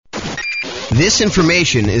This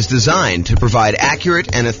information is designed to provide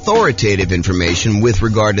accurate and authoritative information with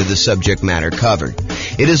regard to the subject matter covered.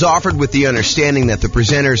 It is offered with the understanding that the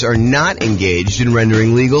presenters are not engaged in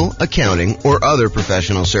rendering legal, accounting, or other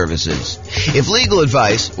professional services. If legal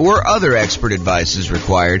advice or other expert advice is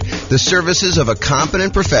required, the services of a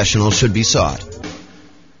competent professional should be sought.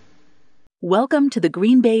 Welcome to the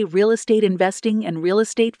Green Bay Real Estate Investing and Real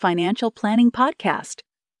Estate Financial Planning Podcast.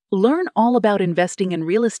 Learn all about investing in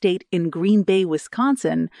real estate in Green Bay,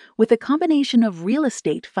 Wisconsin, with a combination of real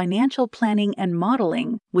estate, financial planning, and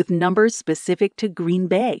modeling with numbers specific to Green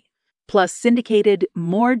Bay, plus syndicated,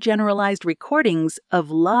 more generalized recordings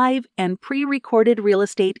of live and pre-recorded real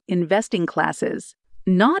estate investing classes,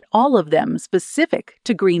 not all of them specific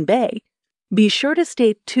to Green Bay. Be sure to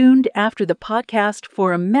stay tuned after the podcast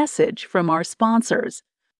for a message from our sponsors.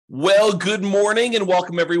 Well, good morning and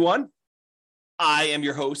welcome, everyone. I am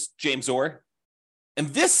your host, James Orr, and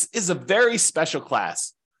this is a very special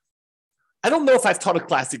class. I don't know if I've taught a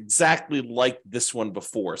class exactly like this one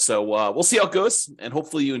before, so we'll see how it goes, and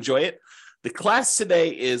hopefully you enjoy it. The class today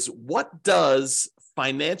is, what does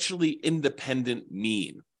financially independent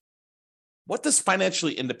mean? What does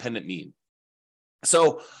financially independent mean?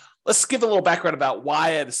 So let's give a little background about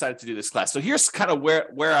why I decided to do this class. So here's kind of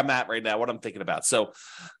where I'm at right now, what I'm thinking about. So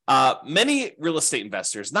many real estate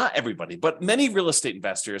investors, not everybody, but many real estate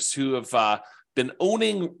investors who have been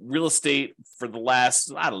owning real estate for the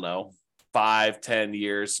last, 5-10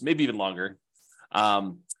 years, maybe even longer,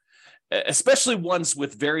 especially ones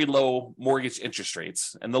with very low mortgage interest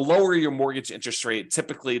rates. And the lower your mortgage interest rate,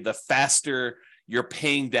 typically the faster you're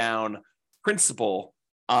paying down principal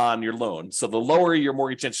on your loan. So the lower your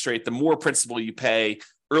mortgage interest rate, the more principal you pay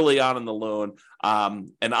early on in the loan.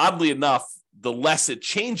 And oddly enough, the less it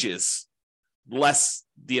changes, less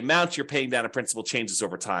the amount you're paying down in principal changes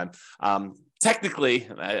over time. Technically,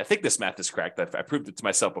 I think this math is correct. I proved it to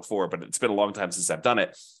myself before, but it's been a long time since I've done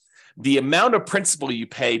it. The amount of principal you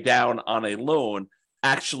pay down on a loan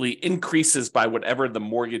actually increases by whatever the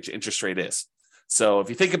mortgage interest rate is. So if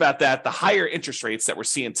you think about that, the higher interest rates that we're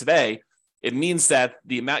seeing today, it means that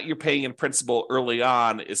the amount you're paying in principal early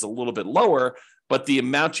on is a little bit lower, but the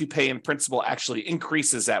amount you pay in principal actually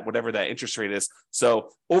increases at whatever that interest rate is. So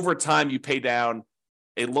over time, you pay down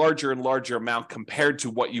a larger and larger amount compared to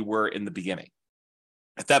what you were in the beginning,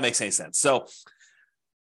 if that makes any sense. So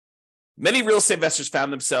many real estate investors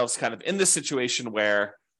found themselves kind of in this situation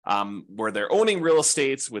where they're owning real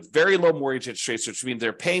estates with very low mortgage interest rates, which means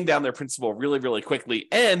they're paying down their principal really, really quickly.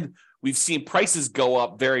 And we've seen prices go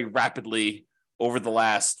up very rapidly over the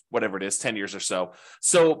last, 10 years or so.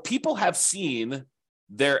 So people have seen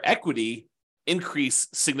their equity increase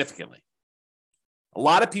significantly. A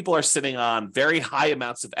lot of people are sitting on very high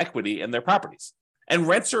amounts of equity in their properties. And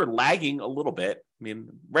rents are lagging a little bit. I mean,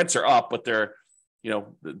 rents are up, but they're,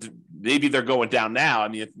 maybe they're going down now. I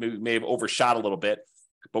mean, it may have overshot a little bit.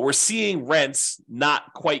 But we're seeing rents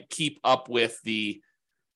not quite keep up with the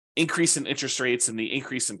increase in interest rates and the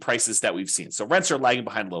increase in prices that we've seen. So rents are lagging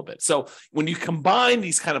behind a little bit. So when you combine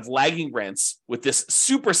these kind of lagging rents with this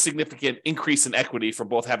super significant increase in equity from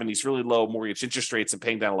both having these really low mortgage interest rates and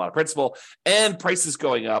paying down a lot of principal and prices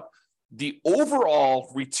going up, the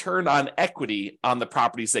overall return on equity on the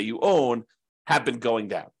properties that you own have been going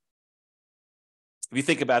down. If you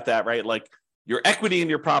think about that, right? Like, your equity in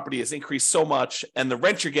your property has increased so much, and the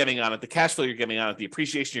rent you're getting on it, the cash flow you're getting on it, the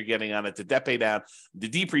appreciation you're getting on it, the debt pay down, the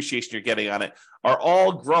depreciation you're getting on it are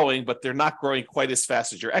all growing, but they're not growing quite as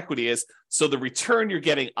fast as your equity is. So the return you're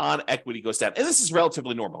getting on equity goes down. And this is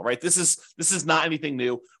relatively normal, right? This is not anything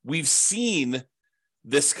new. We've seen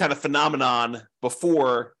this kind of phenomenon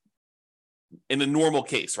before in a normal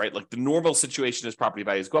case, right? Like the normal situation is property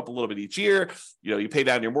values go up a little bit each year. You pay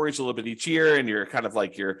down your mortgage a little bit each year, and you're kind of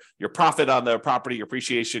like your profit on the property, your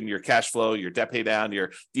appreciation, your cash flow, your debt pay down,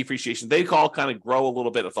 your depreciation, they all kind of grow a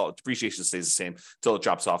little bit. If all depreciation stays the same until it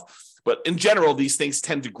drops off. But in general, these things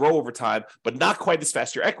tend to grow over time, but not quite as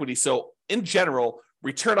fast as your equity. So in general,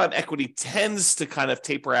 return on equity tends to kind of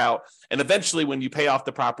taper out. And eventually when you pay off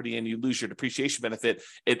the property and you lose your depreciation benefit,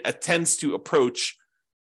 it tends to approach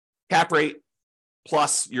cap rate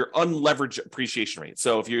plus your unleveraged appreciation rate.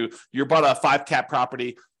 So if you bought a 5 cap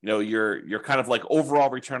property, your kind of like overall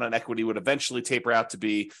return on equity would eventually taper out to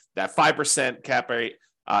be that 5% cap rate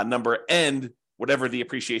number, and whatever the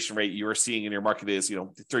appreciation rate you are seeing in your market is,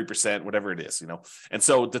 3%, whatever it is, And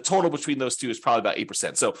so the total between those two is probably about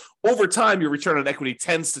 8%. So over time, your return on equity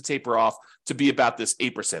tends to taper off to be about this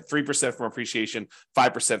 8%, 3% from appreciation,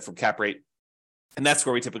 5% from cap rate. And that's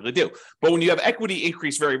where we typically do. But when you have equity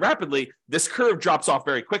increase very rapidly, this curve drops off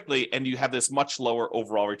very quickly, and you have this much lower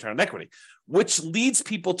overall return on equity, which leads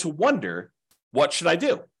people to wonder, What should I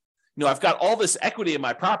do? I've got all this equity in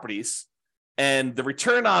my properties, and the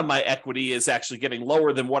return on my equity is actually getting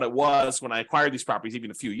lower than what it was when I acquired these properties even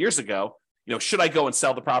a few years ago. Should I go and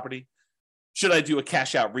sell the property? Should I do a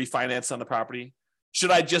cash out refinance on the property? Should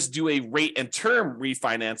I just do a rate and term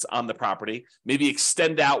refinance on the property? Maybe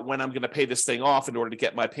extend out when I'm going to pay this thing off in order to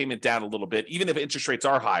get my payment down a little bit. Even if interest rates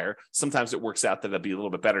are higher, sometimes it works out that it'll be a little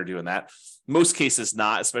bit better doing that. Most cases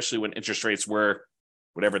not, especially when interest rates were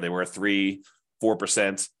whatever they were, 3%,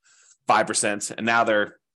 4%, 5%, and now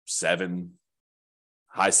they're 7%,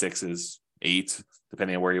 high 6s, 8%,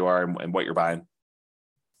 depending on where you are and what you're buying.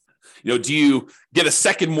 Do you get a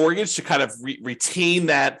second mortgage to kind of retain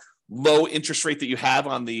that low interest rate that you have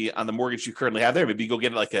on the mortgage you currently have there? Maybe you go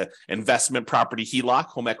get like a investment property HELOC,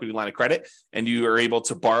 home equity line of credit, and you are able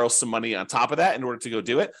to borrow some money on top of that in order to go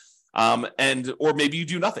do it. Or maybe you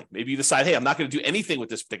do nothing. Maybe you decide, hey, I'm not going to do anything with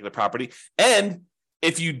this particular property. And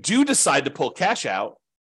if you do decide to pull cash out,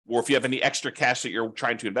 or if you have any extra cash that you're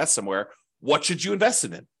trying to invest somewhere, what should you invest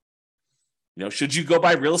it in? Should you go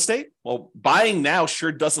buy real estate? Well, buying now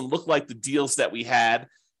sure doesn't look like the deals that we had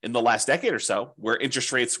in the last decade or so, where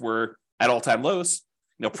interest rates were at all-time lows.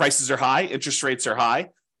 Prices are high, interest rates are high,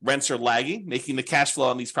 rents are lagging, making the cash flow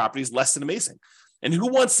on these properties less than amazing. And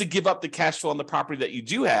who wants to give up the cash flow on the property that you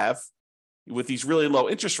do have with these really low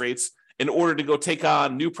interest rates in order to go take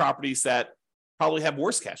on new properties that probably have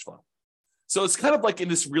worse cash flow? So it's kind of like in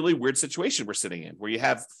this really weird situation we're sitting in, where you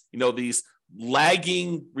have, these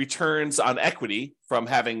lagging returns on equity from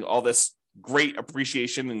having all this great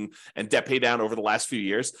appreciation and debt pay down over the last few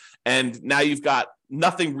years. And now you've got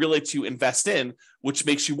nothing really to invest in, which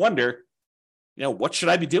makes you wonder, what should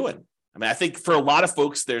I be doing? I think for a lot of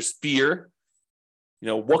folks, there's fear.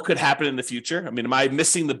 What could happen in the future? Am I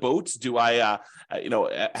missing the boat? Do I,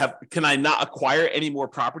 can I not acquire any more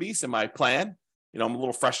properties in my plan? I'm a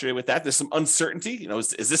little frustrated with that. There's some uncertainty.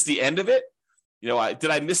 Is this the end of it? Did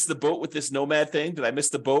I miss the boat with this nomad thing? Did I miss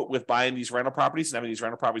the boat with buying these rental properties and having these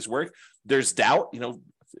rental properties work? There's doubt.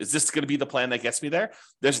 Is this going to be the plan that gets me there?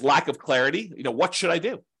 There's lack of clarity. What should I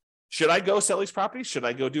do? Should I go sell these properties? Should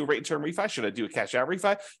I go do a rate and term refi? Should I do a cash out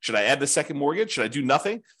refi? Should I add the second mortgage? Should I do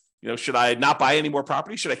nothing? Should I not buy any more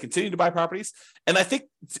properties? Should I continue to buy properties? And I think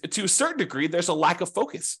to a certain degree, there's a lack of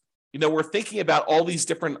focus. We're thinking about all these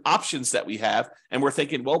different options that we have, and we're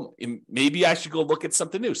thinking, well, maybe I should go look at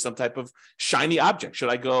something new, some type of shiny object. Should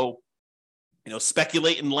I go,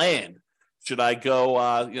 speculate in land? Should I go,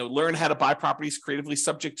 learn how to buy properties creatively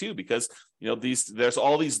subject to? Because, there's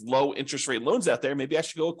all these low interest rate loans out there. Maybe I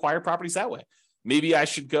should go acquire properties that way. Maybe I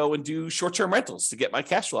should go and do short-term rentals to get my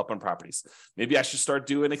cash flow up on properties. Maybe I should start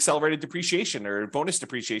doing accelerated depreciation or bonus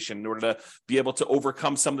depreciation in order to be able to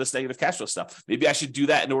overcome some of this negative cash flow stuff. Maybe I should do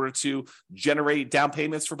that in order to generate down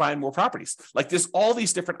payments for buying more properties. Like there's all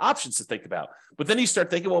these different options to think about. But then you start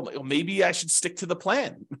thinking, well, maybe I should stick to the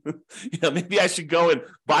plan. Maybe I should go and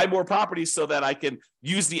buy more properties so that I can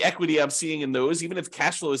use the equity I'm seeing in those, even if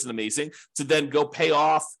cash flow isn't amazing, to then go pay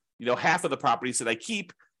off, half of the properties that I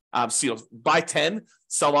keep. Buy 10,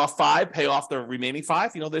 sell off 5, pay off the remaining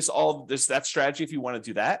 5. There's that strategy if you want to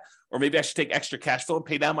do that. Or maybe I should take extra cash flow and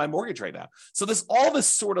pay down my mortgage right now. So there's all this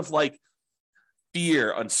sort of like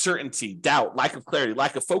fear, uncertainty, doubt, lack of clarity,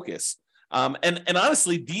 lack of focus. And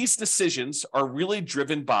honestly, these decisions are really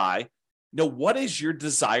driven by, what is your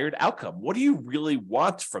desired outcome? What do you really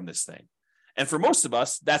want from this thing? And for most of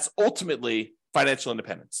us, that's ultimately financial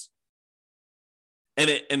independence.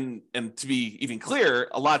 And to be even clearer,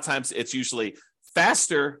 a lot of times it's usually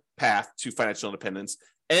faster path to financial independence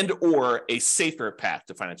and or a safer path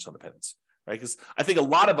to financial independence, right? Because I think a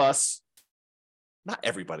lot of us, not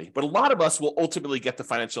everybody, but a lot of us will ultimately get to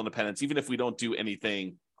financial independence, even if we don't do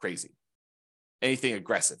anything crazy, anything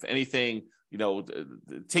aggressive, anything,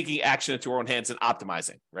 taking action into our own hands and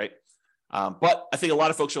optimizing, right? But I think a lot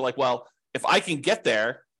of folks are like, well, if I can get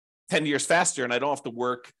there 10 years faster and I don't have to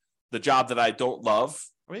work the job that I don't love,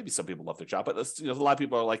 or maybe some people love their job, but a lot of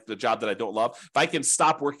people are like the job that I don't love. If I can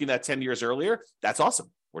stop working that 10 years earlier, that's awesome.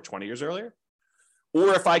 Or 20 years earlier.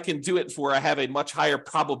 Or if I can do it where I have a much higher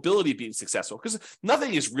probability of being successful, because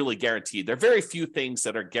nothing is really guaranteed. There are very few things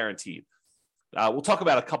that are guaranteed. We'll talk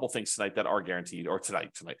about a couple things tonight that are guaranteed, or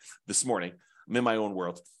this morning. I'm in my own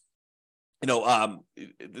world. There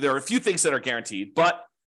are a few things that are guaranteed, but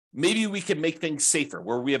maybe we can make things safer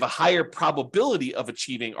where we have a higher probability of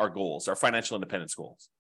achieving our goals, our financial independence goals.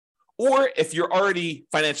 Or if you're already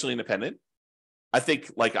financially independent, I think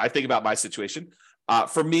about my situation.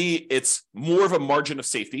 For me, it's more of a margin of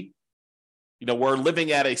safety. We're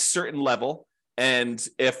living at a certain level, and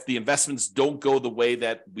if the investments don't go the way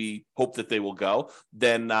that we hope that they will go,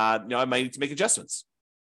 then I might need to make adjustments.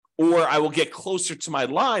 or I will get closer to my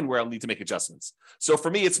line where I'll need to make adjustments. So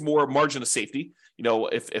for me, it's more margin of safety.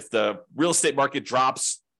 If the real estate market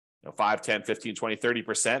drops 5, 10, 15, 20,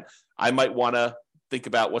 30%, I might want to think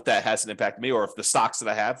about what that has an impact on me. Or if the stocks that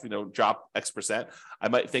I have, drop X percent, I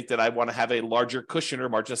might think that I want to have a larger cushion or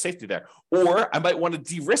margin of safety there. Or I might want to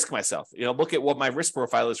de-risk myself, look at what my risk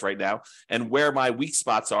profile is right now and where my weak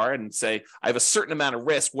spots are and say, I have a certain amount of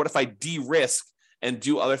risk. What if I de-risk and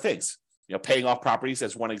do other things? Paying off properties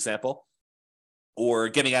as one example, or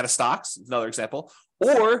getting out of stocks is another example.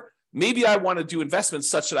 Or maybe I want to do investments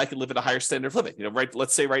such that I can live at a higher standard of living.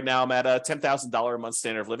 Let's say right now I'm at a $10,000 a month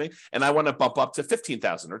standard of living, and I want to bump up to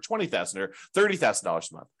 $15,000 or $20,000 or $30,000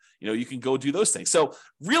 a month. You can go do those things. So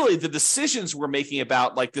really, the decisions we're making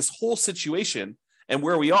about like this whole situation and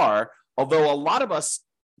where we are, although a lot of us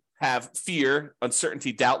have fear,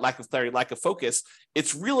 uncertainty, doubt, lack of clarity, lack of focus,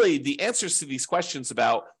 it's really the answers to these questions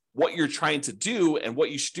about what you're trying to do and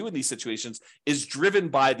what you should do in these situations is driven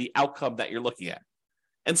by the outcome that you're looking at.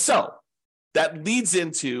 And so that leads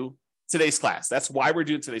into today's class. That's why we're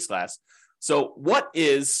doing today's class. So what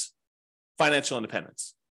is financial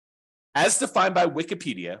independence? As defined by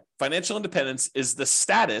Wikipedia, financial independence is the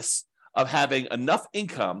status of having enough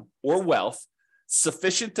income or wealth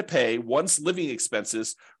sufficient to pay one's living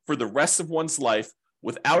expenses for the rest of one's life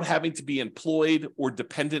without having to be employed or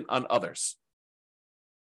dependent on others.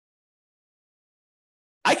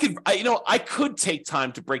 I could take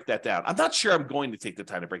time to break that down. I'm not sure I'm going to take the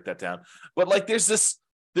time to break that down, but like there's this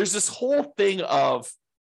whole thing of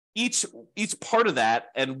each part of that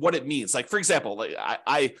and what it means. Like, for example, like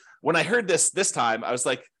I when I heard this time, I was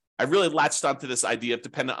like, I really latched onto this idea of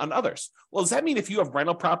dependent on others. Well, does that mean if you have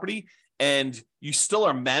rental property and you still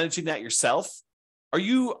are managing that yourself, are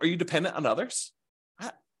you dependent on others?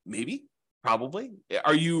 Maybe, probably.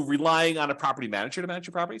 Are you relying on a property manager to manage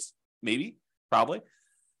your properties? Maybe, probably.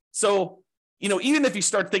 So, even if you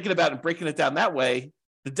start thinking about it and breaking it down that way,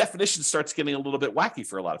 the definition starts getting a little bit wacky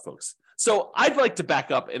for a lot of folks. So I'd like to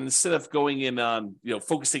back up, and instead of going in on,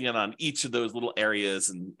 focusing in on each of those little areas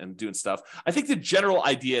and doing stuff, I think the general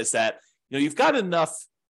idea is that, you've got enough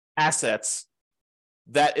assets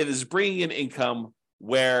that it is bringing in income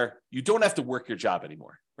where you don't have to work your job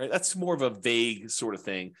anymore, right? That's more of a vague sort of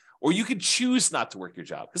thing. Or you could choose not to work your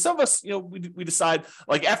job. Because some of us, we decide,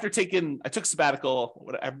 like after I took sabbatical,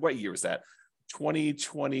 what year was that?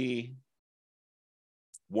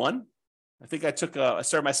 2021? I think I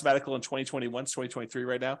started my sabbatical in 2021, it's 2023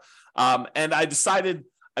 right now. And I decided,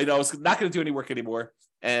 I was not going to do any work anymore.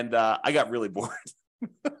 And I got really bored,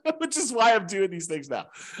 which is why I'm doing these things now.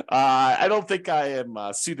 I don't think I am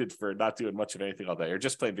suited for not doing much of anything all day or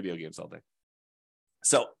just playing video games all day.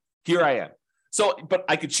 So here I am. So, but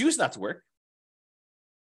I could choose not to work.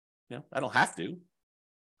 I don't have to.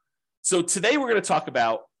 So today we're going to talk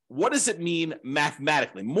about what does it mean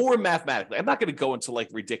mathematically, more mathematically. I'm not going to go into like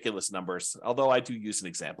ridiculous numbers, although I do use an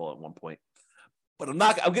example at one point. But I'm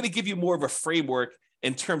going to give you more of a framework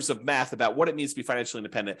in terms of math about what it means to be financially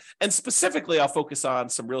independent. And specifically, I'll focus on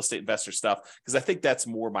some real estate investor stuff because I think that's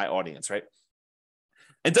more my audience, right?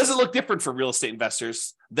 And does it look different for real estate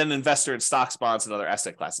investors than an investor in stocks, bonds, and other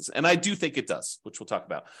asset classes? And I do think it does, which we'll talk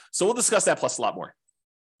about. So we'll discuss that plus a lot more.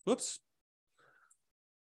 Whoops.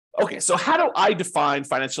 Okay, so how do I define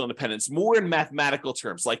financial independence more in mathematical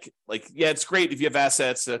terms? Like, yeah, it's great if you have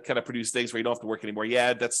assets to kind of produce things where you don't have to work anymore.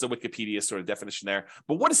 Yeah, that's the Wikipedia sort of definition there.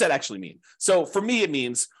 But what does that actually mean? So for me, it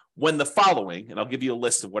means when the following, and I'll give you a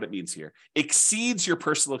list of what it means here, exceeds your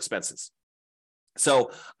personal expenses.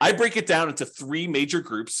 So I break it down into three major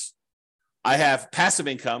groups. I have passive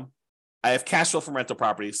income, I have cash flow from rental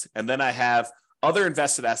properties, and then I have other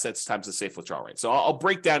invested assets times the safe withdrawal rate. So I'll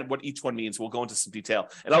break down what each one means. We'll go into some detail,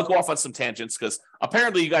 and I'll go off on some tangents because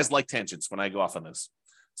apparently you guys like tangents when I go off on this.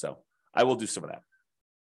 So I will do some of that.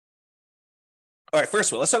 All right, first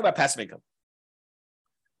of all, let's talk about passive income.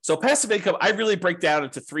 So passive income, I really break down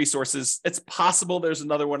into three sources. It's possible there's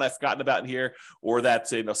another one I've forgotten about in here, or that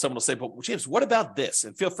someone will say, "But James, what about this?"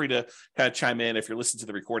 And feel free to kind of chime in if you're listening to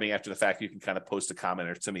the recording after the fact. You can kind of post a comment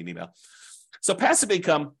or send me an email. So passive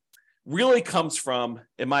income really comes from,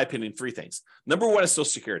 in my opinion, three things. Number one is Social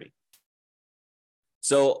Security.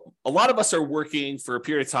 So a lot of us are working for a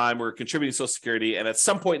period of time, we're contributing to Social Security, and at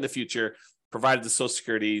some point in the future, provided the Social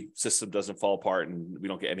Security system doesn't fall apart and we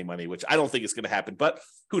don't get any money, which I don't think is going to happen, but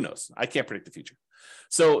who knows? I can't predict the future.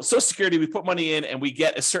 So Social Security, we put money in and we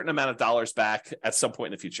get a certain amount of dollars back at some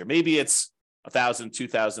point in the future. Maybe it's $1,000,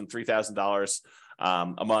 $2,000, $3,000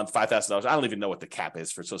 a month, $5,000. I don't even know what the cap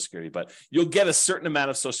is for Social Security, but you'll get a certain amount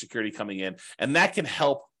of Social Security coming in, and that can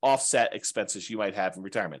help offset expenses you might have in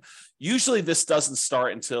retirement. Usually this doesn't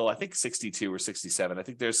start until I think 62 or 67. I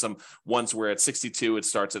think there's some ones where at 62 it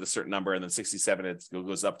starts at a certain number, and then 67 it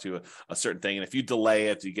goes up to a certain thing. And if you delay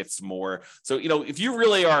it, you get some more. So, if you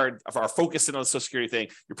really are focusing on the Social Security thing,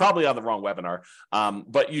 you're probably on the wrong webinar.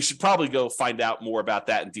 But you should probably go find out more about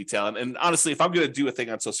that in detail. And honestly, if I'm going to do a thing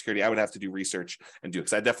on Social Security, I would have to do research and do it,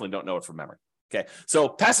 because I definitely don't know it from memory. Okay, so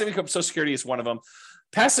passive income Social Security is one of them.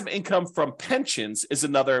 Passive income from pensions is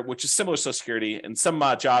another, which is similar to Social Security. In some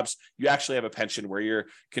jobs, you actually have a pension where you're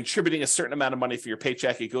contributing a certain amount of money for your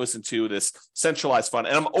paycheck. It goes into this centralized fund.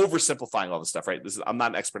 And I'm oversimplifying all this stuff, right? I'm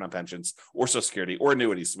not an expert on pensions or Social Security or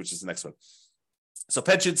annuities, which is the next one. So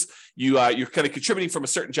pensions, you're kind of contributing from a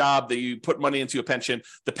certain job that you put money into a pension.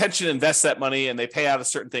 The pension invests that money and they pay out a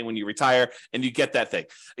certain thing when you retire, and you get that thing.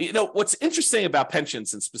 What's interesting about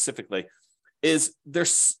pensions, and specifically, is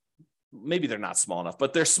maybe they're not small enough,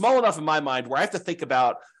 but they're small enough in my mind where I have to think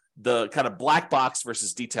about the kind of black box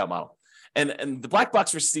versus detail model. And the black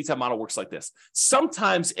box versus detail model works like this.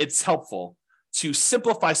 Sometimes it's helpful to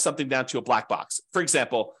simplify something down to a black box. For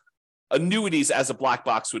example, annuities as a black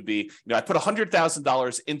box would be, I put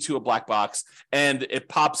 $100,000 into a black box and it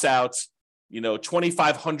pops out,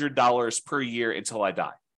 $2,500 per year until I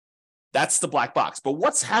die. That's the black box. But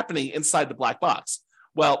what's happening inside the black box?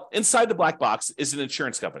 Well, inside the black box is an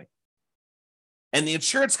insurance company. And the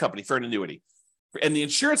insurance company for an annuity,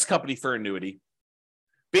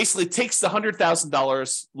 basically takes the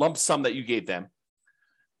 $100,000 lump sum that you gave them,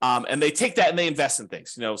 and they take that and they invest in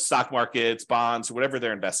things, stock markets, bonds, whatever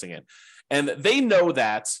they're investing in. And they know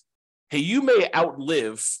that, hey, you may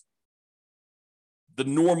outlive the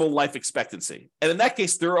normal life expectancy. And in that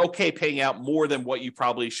case, they're okay paying out more than what you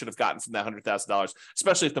probably should have gotten from that $100,000,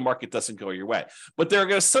 especially if the market doesn't go your way. But there are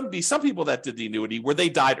going to be some people that did the annuity where they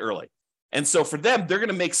died early. And so for them, they're going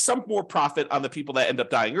to make some more profit on the people that end up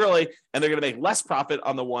dying early, and they're going to make less profit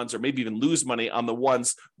on the ones, or maybe even lose money on the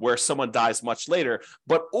ones where someone dies much later.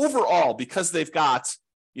 But overall, because they've got,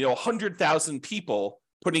 100,000 people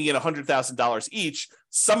putting in $100,000 each,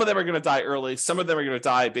 some of them are going to die early. Some of them are going to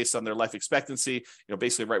die based on their life expectancy,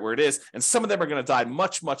 basically right where it is. And some of them are going to die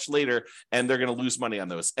much, much later, and they're going to lose money on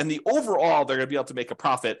those. And the overall, they're going to be able to make a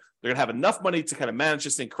profit. They're going to have enough money to kind of manage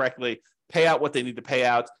this thing correctly, pay out what they need to pay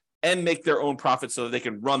out, and make their own profit so that they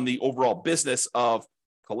can run the overall business of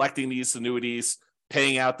collecting these annuities,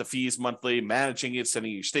 paying out the fees monthly, managing it,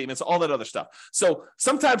 sending you statements, all that other stuff. So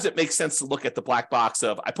sometimes it makes sense to look at the black box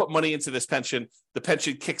of, I put money into this pension, the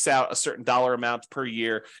pension kicks out a certain dollar amount per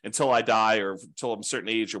year until I die, or until I'm a certain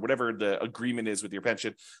age, or whatever the agreement is with your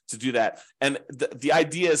pension to do that. And the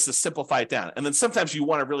idea is to simplify it down. And then sometimes you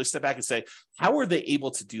want to really step back and say, how are they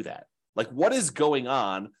able to do that? Like, what is going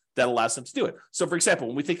on that allows them to do it? So for example,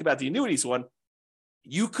 when we think about the annuities one,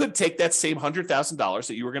 you could take that same $100,000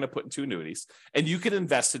 that you were going to put into annuities, and you could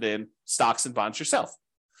invest it in stocks and bonds yourself.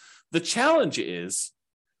 The challenge is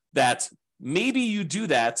that maybe you do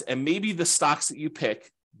that, and maybe the stocks that you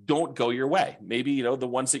pick don't go your way. Maybe, the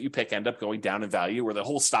ones that you pick end up going down in value, or the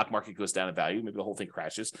whole stock market goes down in value. Maybe the whole thing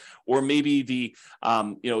crashes, or maybe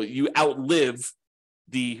you outlive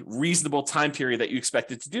the reasonable time period that you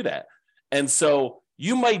expected to do that. And so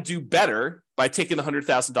you might do better by taking the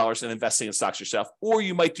 $100,000 and investing in stocks yourself, or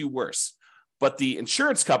you might do worse. But the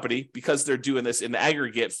insurance company, because they're doing this in the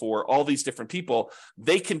aggregate for all these different people,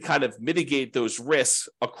 they can kind of mitigate those risks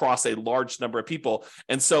across a large number of people.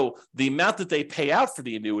 And so the amount that they pay out for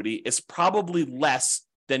the annuity is probably less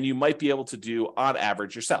than you might be able to do on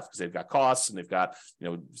average yourself, because they've got costs and they've got,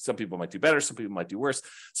 some people might do better, some people might do worse.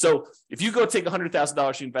 So if you go take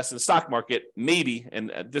 $100,000, you invest in the stock market, maybe, and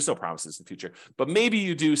there's no promises in the future, but maybe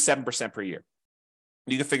you do 7% per year.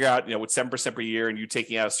 You can figure out, with 7% per year and you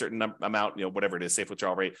taking out a certain amount, whatever it is, safe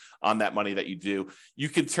withdrawal rate on that money that you do, you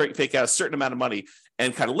can take out a certain amount of money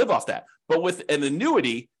and kind of live off that. But with an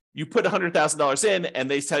annuity, you put $100,000 in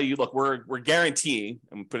and they tell you, look, we're guaranteeing,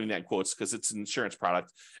 I'm putting that in quotes because it's an insurance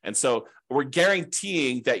product. And so we're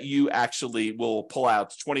guaranteeing that you actually will pull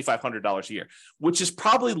out $2,500 a year, which is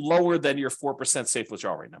probably lower than your 4% safe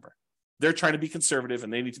withdrawal rate number. They're trying to be conservative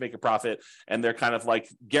and they need to make a profit. And they're kind of like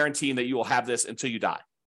guaranteeing that you will have this until you die,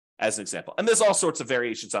 as an example. And there's all sorts of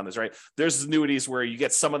variations on this, right? There's annuities where you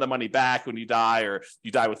get some of the money back when you die, or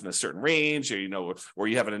you die within a certain range, or, or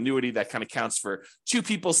you have an annuity that kind of counts for two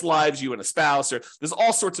people's lives, you and a spouse, or there's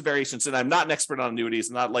all sorts of variations. And I'm not an expert on annuities,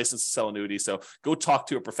 I'm not licensed to sell annuities. So go talk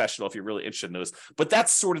to a professional if you're really interested in those. But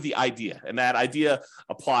that's sort of the idea. And that idea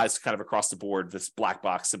applies kind of across the board, this black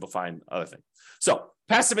box simplifying other thing. So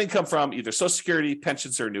passive income from either Social Security,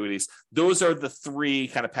 pensions, or annuities, those are the three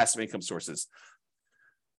kind of passive income sources.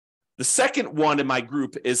 The second one in my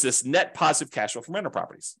group is this net positive cash flow from rental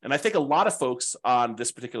properties. And I think a lot of folks on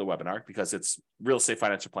this particular webinar, because it's Real Estate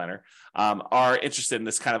Financial Planner, are interested in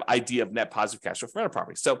this kind of idea of net positive cash flow from rental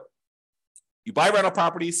properties. So you buy rental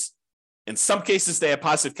properties. In some cases, they have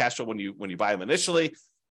positive cash flow when you buy them initially,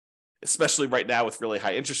 especially right now with really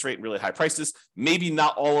high interest rate and really high prices. Maybe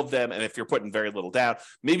not all of them, and if you're putting very little down,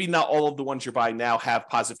 maybe not all of the ones you're buying now have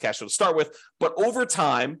positive cash flow to start with. But over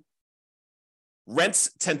time, rents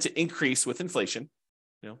tend to increase with inflation,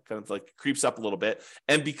 kind of like creeps up a little bit.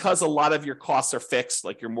 And because a lot of your costs are fixed,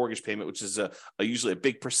 like your mortgage payment, which is usually a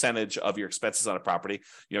big percentage of your expenses on a property,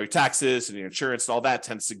 your taxes and your insurance and all that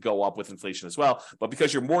tends to go up with inflation as well. But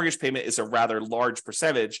because your mortgage payment is a rather large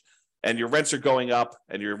percentage and your rents are going up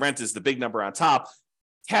and your rent is the big number on top,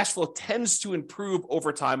 cash flow tends to improve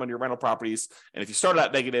over time on your rental properties. And if you start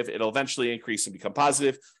out negative, it'll eventually increase and become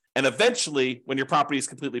positive. And eventually, when your property is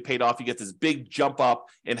completely paid off, you get this big jump up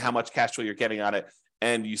in how much cash flow you're getting on it,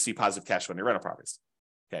 and you see positive cash flow on your rental properties.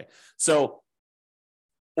 Okay, so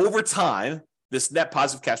over time, this net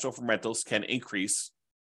positive cash flow from rentals can increase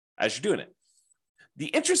as you're doing it. The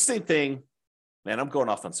interesting thing, man, I'm going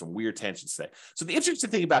off on some weird tangents today. So the interesting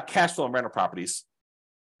thing about cash flow and rental properties,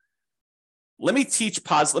 let me teach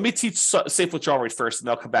safe withdrawal rate first, and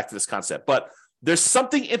I'll come back to this concept. But there's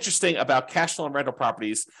something interesting about cash flow and rental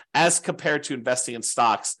properties as compared to investing in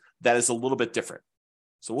stocks that is a little bit different.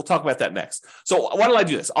 So we'll talk about that next. So why don't I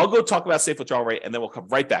do this? I'll go talk about safe withdrawal rate, and then we'll come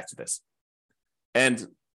right back to this. And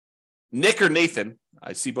Nick or Nathan,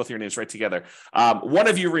 I see both your names right together. One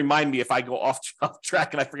of you remind me if I go off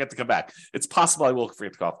track and I forget to come back. It's possible I will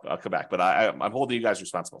forget to come back, but I'm holding you guys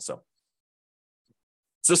responsible. So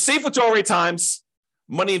safe withdrawal rate times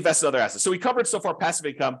money invested in other assets. So we covered so far passive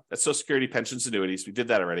income, that's Social Security, pensions, annuities. We did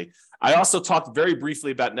that already. I also talked very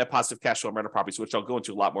briefly about net positive cash flow and rental properties, which I'll go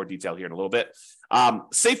into a lot more detail here in a little bit.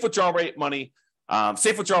 Safe withdrawal rate money,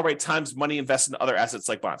 safe withdrawal rate times money invested in other assets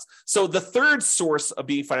like bonds. So the third source of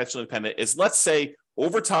being financially independent is, let's say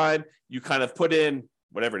over time, you kind of put in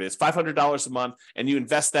whatever it is, $500 a month, and you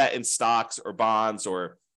invest that in stocks or bonds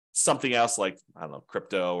or something else like, I don't know,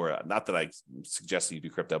 crypto, or not that I suggest you do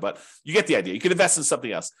crypto, but you get the idea. You can invest in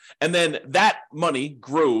something else. And then that money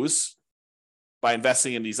grows by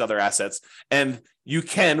investing in these other assets. And you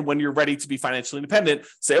can, when you're ready to be financially independent,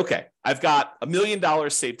 say, okay, I've got $1 million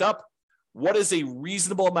saved up. What is a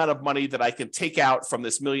reasonable amount of money that I can take out from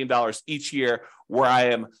this $1 million each year where I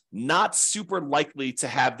am not super likely to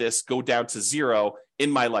have this go down to zero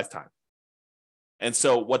in my lifetime? And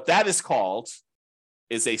so what that is called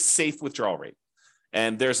is a safe withdrawal rate.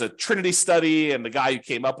 And there's a Trinity study, and the guy who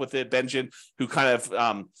came up with it, Benjamin, who kind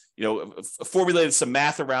of formulated some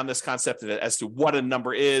math around this concept as to what a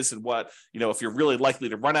number is and what, if you're really likely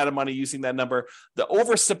to run out of money using that number. The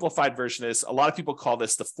oversimplified version is, a lot of people call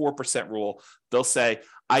this the 4% rule. They'll say,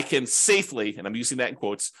 I can safely, and I'm using that in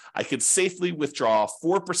quotes, I can safely withdraw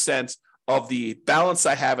 4% of the balance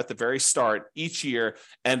I have at the very start each year,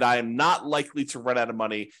 and I am not likely to run out of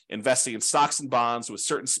money investing in stocks and bonds with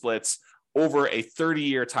certain splits over a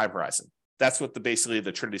 30-year time horizon. That's what basically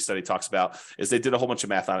the Trinity study talks about, is they did a whole bunch of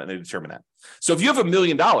math on it and they determined that. So if you have $1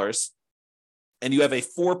 million and you have a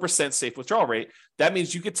 4% safe withdrawal rate, that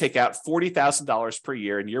means you could take out $40,000 per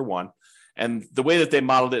year in year one. And the way that they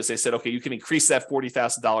modeled it is they said, okay, you can increase that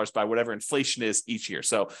 $40,000 by whatever inflation is each year.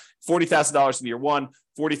 So $40,000 in year one,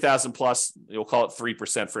 $40,000 plus, you'll call it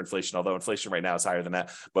 3% for inflation, although inflation right now is higher than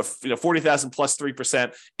that. But $40,000 plus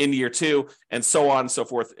 3% in year two, and so on and so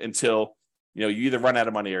forth until you either run out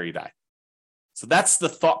of money or you die. So that's the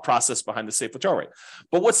thought process behind the safe withdrawal rate.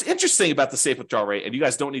 But what's interesting about the safe withdrawal rate, and you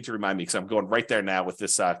guys don't need to remind me because I'm going right there now with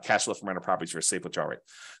this cash flow from rental properties for a safe withdrawal rate.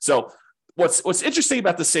 So what's interesting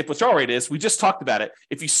about the safe withdrawal rate is, we just talked about it.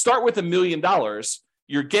 If you start with $1 million,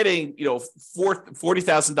 you're getting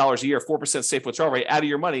 $40,000 a year, 4% safe withdrawal rate out of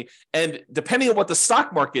your money. And depending on what the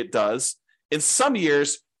stock market does, in some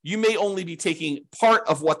years, you may only be taking part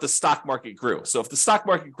of what the stock market grew. So if the stock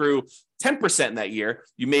market grew 10% in that year,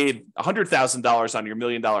 you made $100,000 on your $1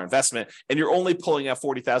 million investment, and you're only pulling out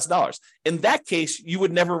 $40,000. In that case, you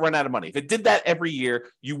would never run out of money. If it did that every year,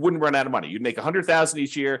 you wouldn't run out of money. You'd make $100,000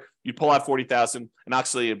 each year, you'd pull out $40,000, and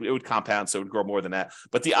actually it would compound, so it would grow more than that.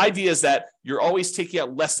 But the idea is that you're always taking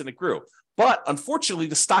out less than it grew. But unfortunately,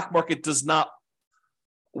 the stock market does not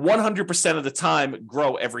 100% of the time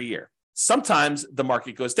grow every year. Sometimes the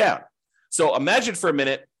market goes down. So imagine for a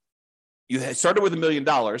minute, you started with $1 million.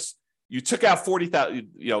 You took out 40,000,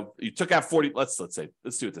 you took out 40, let's do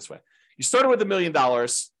it this way. You started with $1 million.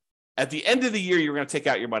 At the end of the year, you're going to take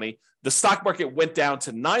out your money. The stock market went down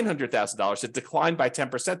to $900,000. It declined by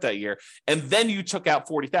 10% that year. And then you took out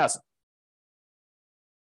 40,000.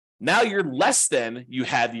 Now you're less than you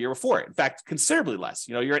had the year before. In fact, considerably less.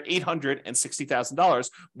 You're at $860,000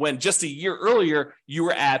 when just a year earlier you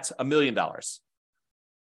were at $1 million. Well,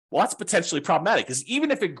 that's potentially problematic because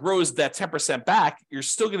even if it grows that 10% back, you're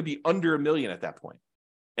still going to be under $1 million at that point.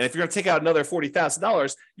 And if you're going to take out another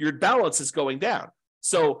 $40,000, your balance is going down.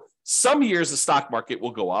 So some years the stock market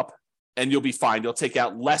will go up and you'll be fine. You'll take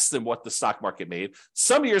out less than what the stock market made.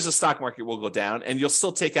 Some years the stock market will go down and you'll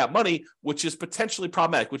still take out money, which is potentially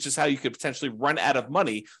problematic, which is how you could potentially run out of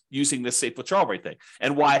money using this safe withdrawal rate thing.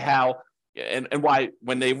 And why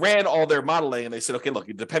when they ran all their modeling and they said, okay, look,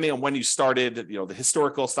 depending on when you started, the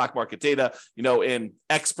historical stock market data, in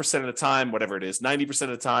X percent of the time, whatever it is, 90% of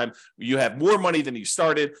the time, you have more money than you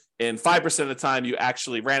started. And 5% of the time, you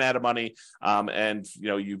actually ran out of money and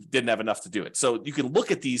you didn't have enough to do it. So you can look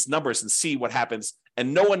at these numbers and see what happens.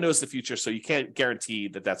 And no one knows the future, so you can't guarantee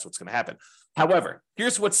that that's what's going to happen. However,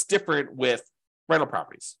 here's what's different with rental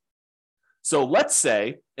properties. So let's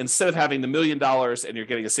say instead of having the $1 million and you're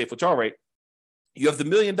getting a safe withdrawal rate, you have the $1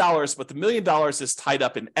 million, but the $1 million is tied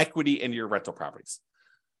up in equity in your rental properties,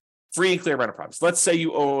 free and clear rental properties. Let's say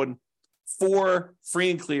you own 4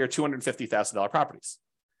 free and clear $250,000 properties,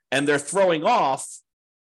 and they're throwing off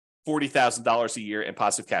 $40,000 a year in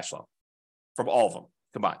positive cash flow from all of them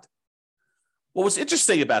combined. Well, what's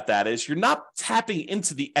interesting about that is you're not tapping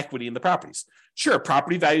into the equity in the properties. Sure,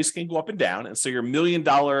 property values can go up and down, and so your $1 million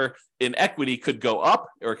in equity could go up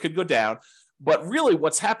or it could go down. But really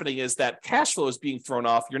what's happening is that cash flow is being thrown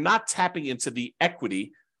off. You're not tapping into the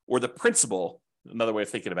equity or the principal, another way of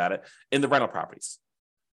thinking about it, in the rental properties.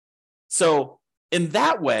 So in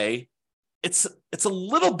that way, it's a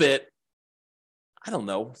little bit, I don't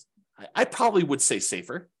know, I probably would say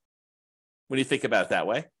safer when you think about it that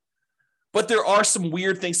way. But there are some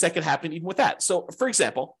weird things that could happen even with that. So for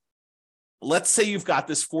example, let's say you've got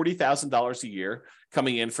this $40,000 a year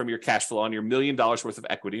coming in from your cash flow on your $1 million worth of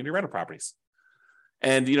equity in your rental properties.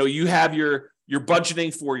 And you have your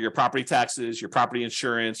budgeting for your property taxes, your property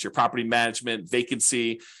insurance, your property management,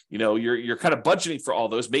 vacancy, you're kind of budgeting for all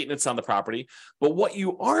those, maintenance on the property. But what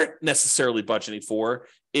you aren't necessarily budgeting for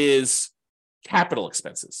is capital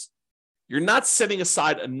expenses. You're not setting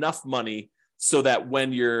aside enough money so that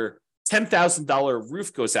when your $10,000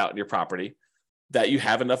 roof goes out in your property, that you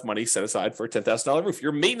have enough money set aside for a $10,000 roof.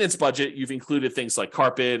 Your maintenance budget, you've included things like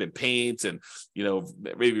carpet and paint and,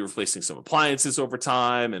 maybe replacing some appliances over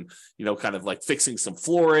time and, kind of like fixing some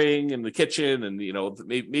flooring in the kitchen and,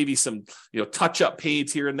 maybe some, touch up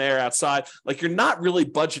paint here and there outside. Like you're not really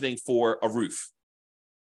budgeting for a roof.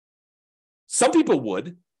 Some people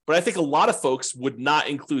would, but I think a lot of folks would not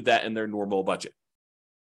include that in their normal budget.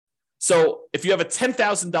 So if you have a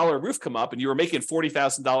 $10,000 roof come up and you were making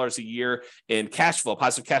 $40,000 a year in cash flow,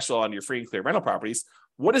 positive cash flow on your free and clear rental properties,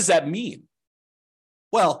 what does that mean?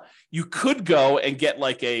 Well, you could go and get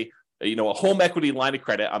like a home equity line of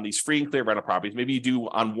credit on these free and clear rental properties. Maybe you do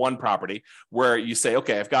on one property where you say,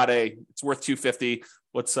 okay, it's worth $250.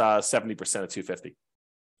 What's 70% of $250?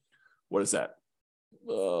 What is that?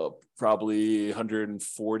 Probably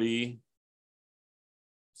 140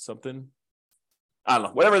 something. I don't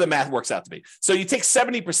know, whatever the math works out to be. So you take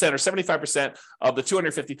 70% or 75% of the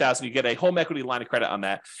 $250,000, you get a home equity line of credit on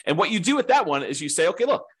that. And what you do with that one is you say, okay,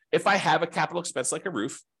 look, if I have a capital expense like a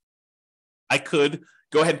roof, I could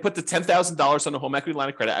go ahead and put the $10,000 on the home equity line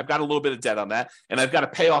of credit. I've got a little bit of debt on that, and I've got to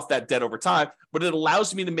pay off that debt over time, but it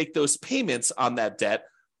allows me to make those payments on that debt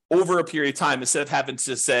over a period of time instead of having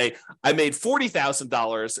to say, I made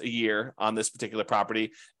 $40,000 a year on this particular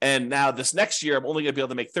property, and now this next year I'm only going to be able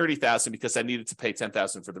to make $30,000 because I needed to pay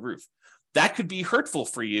 $10,000 for the roof. That could be hurtful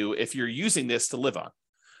for you if you're using this to live on.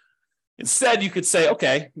 Instead, you could say,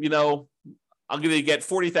 okay, I'm going to get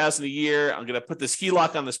 $40,000 a year. I'm going to put this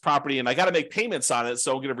HELOC on this property, and I got to make payments on it,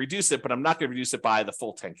 so I'm going to reduce it, but I'm not going to reduce it by the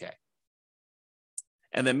full $10K.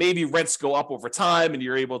 And then maybe rents go up over time, and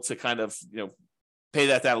you're able to kind of, pay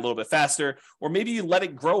that down a little bit faster, or maybe you let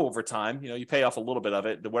it grow over time. You pay off a little bit of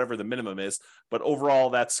it, whatever the minimum is, but overall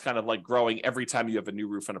that's kind of like growing every time you have a new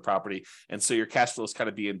roof on a property. And so your cash flow is kind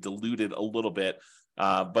of being diluted a little bit,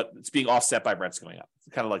 but it's being offset by rents going up.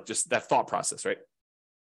 It's kind of like just that thought process, right?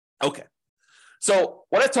 Okay. So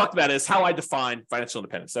what I talked about is how I define financial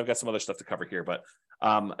independence. I've got some other stuff to cover here, but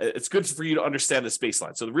it's good for you to understand this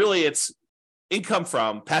baseline. So really it's income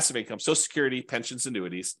from passive income, Social Security, pensions,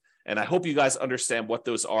 annuities. And I hope you guys understand what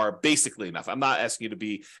those are basically enough. I'm not asking you to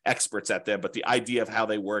be experts at them, but the idea of how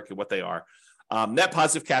they work and what they are. Net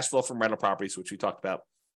positive cash flow from rental properties, which we talked about.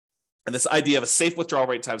 And this idea of a safe withdrawal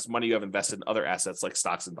rate times money you have invested in other assets like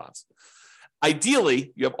stocks and bonds.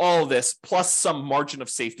 Ideally, you have all of this plus some margin of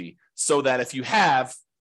safety so that if you have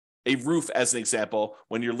a roof as an example,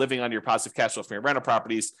 when you're living on your positive cash flow from your rental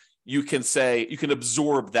properties, you can say you can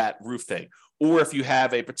absorb that roof thing. Or if you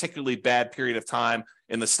have a particularly bad period of time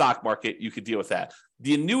in the stock market, you could deal with that.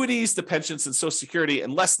 The annuities, the pensions, and Social Security,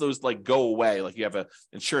 unless those like go away, like you have an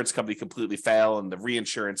insurance company completely fail and the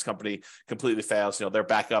reinsurance company completely fails, their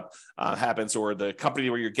backup happens, or the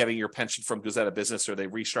company where you're getting your pension from goes out of business, or they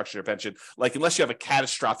restructure your pension. Like unless you have a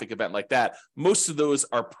catastrophic event like that, most of those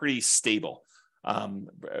are pretty stable.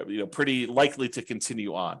 Pretty likely to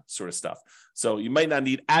continue on, sort of stuff. So you might not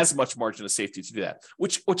need as much margin of safety to do that,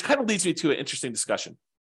 which kind of leads me to an interesting discussion.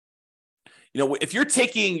 If you're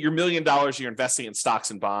taking your $1 million, you're investing in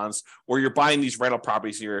stocks and bonds, or you're buying these rental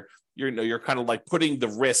properties, you're kind of like putting the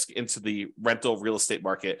risk into the rental real estate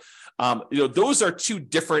market. Those are two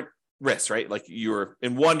different risks, right? Like you're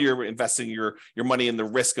investing your money in the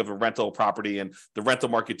risk of a rental property and the rental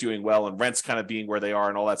market doing well and rents kind of being where they are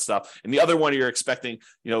and all that stuff. And the other one, you're expecting,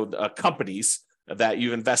 companies that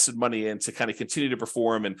you've invested money in to kind of continue to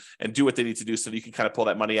perform and do what they need to do so that you can kind of pull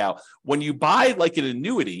that money out. When you buy like an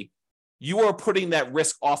annuity, you are putting that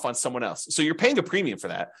risk off on someone else. So you're paying a premium for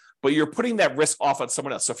that, but you're putting that risk off on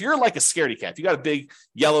someone else. So if you're like a scaredy cat, you got a big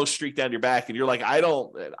yellow streak down your back and you're like, I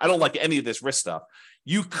don't like any of this risk stuff.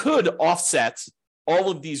 You could offset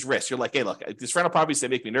all of these risks. You're like, hey, look, these rental properties, they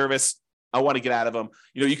make me nervous. I want to get out of them.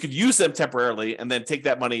 You could use them temporarily and then take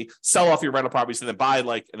that money, sell off your rental properties, and then buy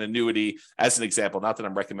like an annuity as an example. Not that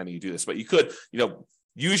I'm recommending you do this, but you could,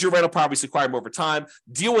 use your rental properties to acquire them over time,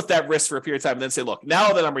 deal with that risk for a period of time, and then say, look,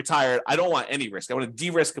 now that I'm retired, I don't want any risk. I want to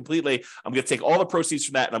de-risk completely. I'm going to take all the proceeds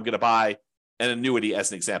from that and I'm going to buy an annuity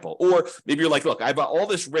as an example. Or maybe you're like, look, I bought all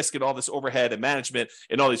this risk and all this overhead and management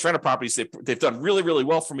and all these rental properties. They've done really, really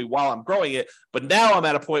well for me while I'm growing it. But now I'm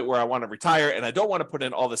at a point where I want to retire and I don't want to put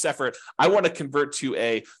in all this effort. I want to convert to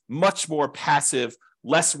a much more passive,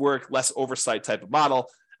 less work, less oversight type of model.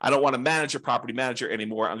 I don't want to manage a property manager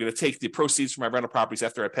anymore. I'm going to take the proceeds from my rental properties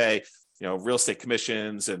after I pay, real estate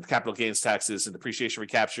commissions and capital gains taxes and depreciation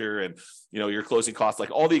recapture and, your closing costs, like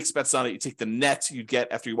all the expenses on it. You take the net you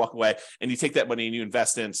get after you walk away and you take that money and you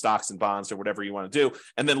invest in stocks and bonds or whatever you want to do,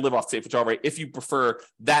 and then live off safe withdrawal rate if you prefer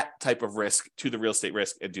that type of risk to the real estate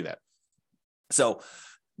risk, and do that. So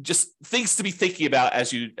just things to be thinking about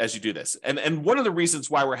as you do this. And one of the reasons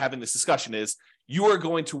why we're having this discussion is you are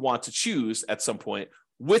going to want to choose at some point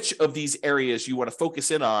which of these areas you want to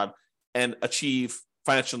focus in on and achieve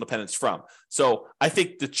financial independence from. So I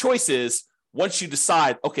think the choice is, once you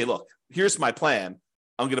decide, okay, look, here's my plan.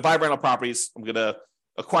 I'm going to buy rental properties. I'm going to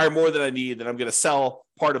acquire more than I need. Then I'm going to sell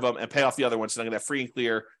part of them and pay off the other ones. And I'm going to have free and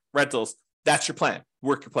clear rentals. That's your plan.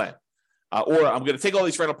 Work your plan. Or I'm going to take all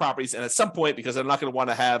these rental properties, and at some point, because I'm not going to want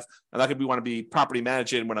to be property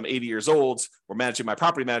managing when I'm 80 years old, or managing my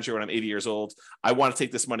property manager when I'm 80 years old, I want to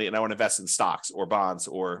take this money and I want to invest in stocks or bonds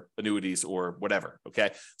or annuities or whatever.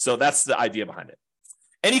 Okay. So that's the idea behind it.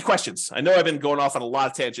 Any questions? I know I've been going off on a lot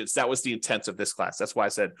of tangents. That was the intent of this class. That's why I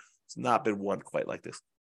said it's not been one quite like this.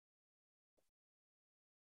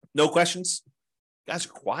 No questions? You guys are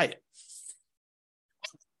quiet.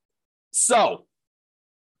 So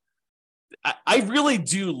I really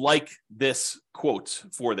do like this quote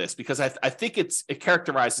for this, because I think it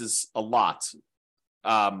characterizes a lot.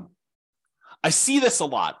 I see this a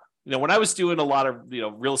lot. When I was doing a lot of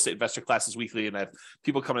real estate investor classes weekly, and I have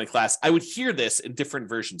people coming to class, I would hear this in different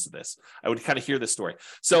versions of this. I would kind of hear this story.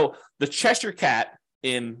 So the Cheshire Cat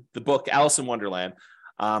in the book Alice in Wonderland,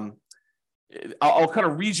 I'll kind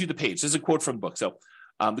of read you the page. This is a quote from the book. So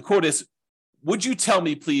the quote is, "Would you tell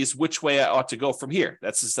me, please, which way I ought to go from here?"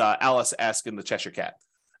 That's Alice asking the Cheshire Cat.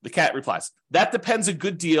 The cat replies, "That depends a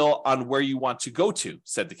good deal on where you want to go to,"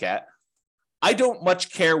 said the cat. "I don't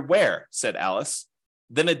much care where," said Alice.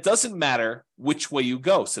 "Then it doesn't matter which way you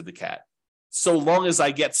go," said the cat. "So long as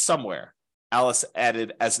I get somewhere," Alice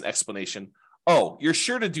added as an explanation. "Oh, you're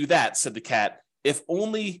sure to do that," said the cat, if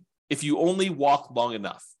you only walk long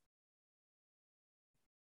enough."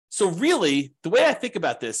 So really, the way I think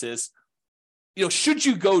about this is, should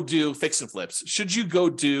you go do fix and flips? Should you go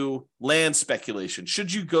do land speculation?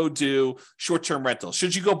 Should you go do short-term rentals?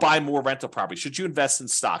 Should you go buy more rental property? Should you invest in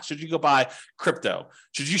stocks? Should you go buy crypto?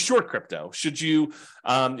 Should you short crypto? Should you,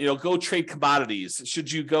 go trade commodities?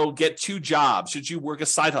 Should you go get 2 jobs? Should you work a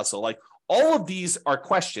side hustle? Like, all of these are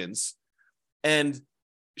questions, and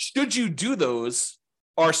should you do those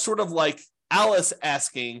are sort of like Alice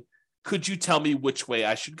asking, could you tell me which way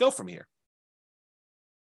I should go from here?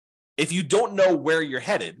 If you don't know where you're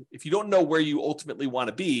headed, if you don't know where you ultimately want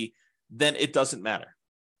to be, then it doesn't matter,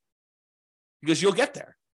 because you'll get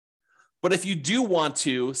there. But if you do want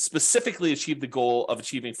to specifically achieve the goal of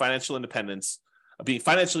achieving financial independence, being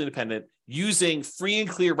financially independent, using free and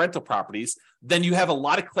clear rental properties, then you have a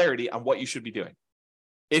lot of clarity on what you should be doing.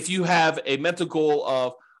 If you have a mental goal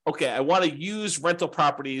of, okay, I want to use rental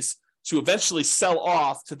properties to eventually sell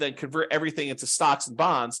off to then convert everything into stocks and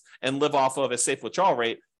bonds and live off of a safe withdrawal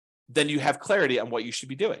rate, then you have clarity on what you should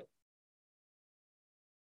be doing.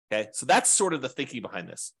 Okay, so that's sort of the thinking behind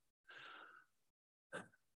this.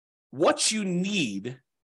 What you need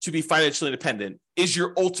to be financially independent is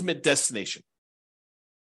your ultimate destination.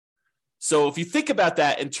 So if you think about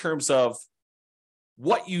that in terms of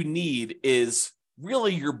what you need is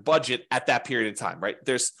really your budget at that period of time, right?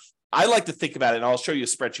 I like to think about it, and I'll show you a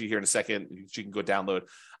spreadsheet here in a second, you can go download.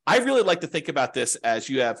 I really like to think about this as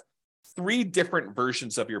you have 3 different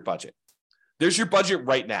versions of your budget. There's your budget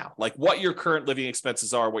right now, like what your current living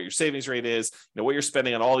expenses are, what your savings rate is, what you're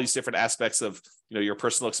spending on all these different aspects of your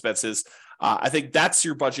personal expenses. I think that's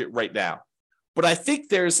your budget right now. But I think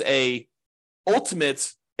there's look,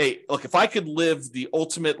 if I could live the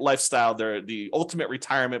ultimate lifestyle, the ultimate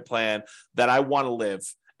retirement plan that I want to live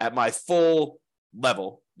at my full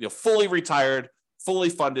level, fully retired, fully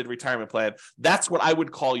funded retirement plan, that's what I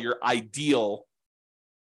would call your ideal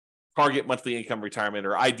target monthly income retirement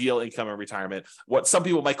or ideal income in retirement, what some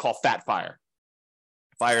people might call Fat FIRE.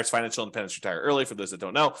 FIRE is financial independence, retire early, for those that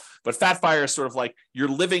don't know. But Fat FIRE is sort of like you're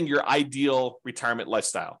living your ideal retirement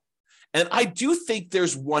lifestyle. And I do think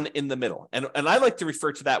there's one in the middle. And I like to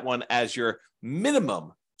refer to that one as your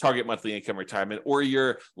minimum target monthly income retirement, or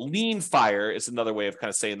your lean FIRE is another way of kind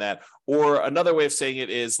of saying that. Or another way of saying it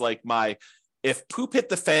is like if poop hit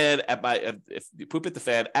the fan at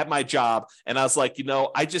my job and I was like,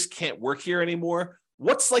 I just can't work here anymore.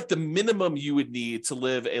 What's like the minimum you would need to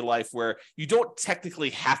live a life where you don't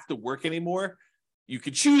technically have to work anymore? You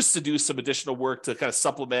could choose to do some additional work to kind of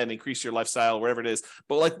supplement and increase your lifestyle, whatever it is.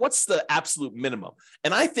 But like, what's the absolute minimum?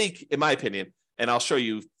 And I think, in my opinion, and I'll show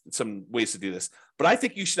you some ways to do this, but I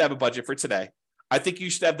think you should have a budget for today. I think you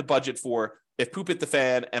should have the budget for if poop hit the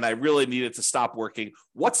fan and I really needed to stop working,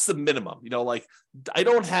 what's the minimum? Like I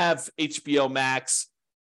don't have HBO Max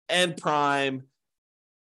and Prime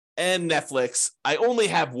and Netflix. I only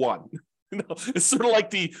have one. It's sort of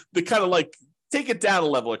like the kind of like take it down a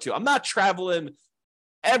level or two. I'm not traveling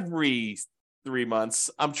every 3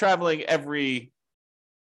 months. I'm traveling every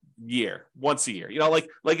year, once a year, like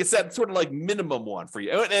it's that sort of like minimum one for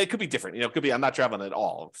you. And it could be different, it could be I'm not traveling at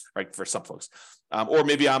all, right? For some folks, or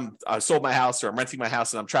maybe I sold my house or I'm renting my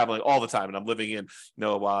house and I'm traveling all the time and I'm living in,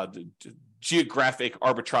 geographic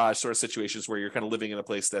arbitrage sort of situations where you're kind of living in a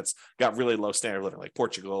place that's got really low standard of living, like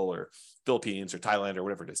Portugal or Philippines or Thailand or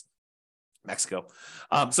whatever it is. Mexico.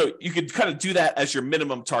 So you could kind of do that as your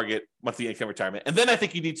minimum target monthly income retirement. And then I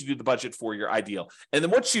think you need to do the budget for your ideal. And then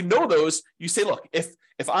once you know those, you say, look, if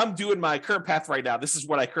I'm doing my current path right now, this is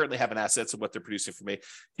what I currently have in assets and what they're producing for me.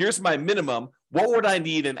 Here's my minimum. What would I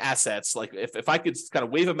need in assets? Like if I could kind of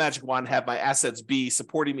wave a magic wand, have my assets be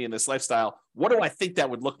supporting me in this lifestyle, what do I think that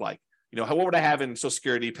would look like? What would I have in Social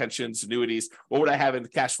Security, pensions, annuities? What would I have in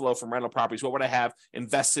cash flow from rental properties? What would I have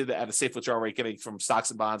invested at a safe withdrawal rate getting from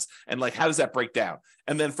stocks and bonds? And how does that break down?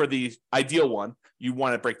 And then for the ideal one, you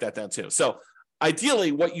want to break that down too. So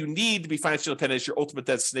ideally, what you need to be financially independent is your ultimate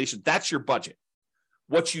destination. That's your budget.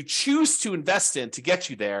 What you choose to invest in to get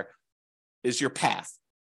you there is your path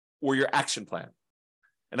or your action plan.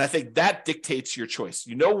 And I think that dictates your choice.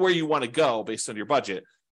 You know where you want to go based on your budget.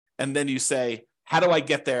 And then you say, how do I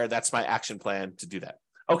get there? That's my action plan to do that.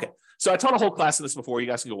 Okay, so I taught a whole class on this before. You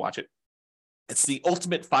guys can go watch it. It's the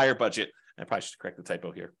ultimate FIRE budget. I probably should correct the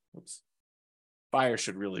typo here. Oops. FIRE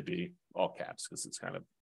should really be all caps because it's kind of,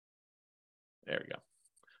 there we go.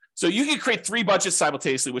 So you can create 3 budgets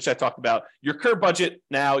simultaneously, which I talked about. Your current budget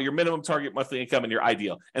now, your minimum target monthly income, and your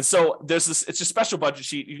ideal. And so there's this, it's a special budget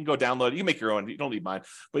sheet. You can go download it. You can make your own. You don't need mine.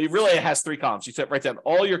 But it has 3 columns. You write down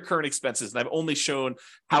all your current expenses. And I've only shown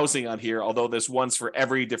housing on here, although there's ones for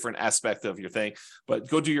every different aspect of your thing. But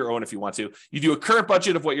go do your own if you want to. You do a current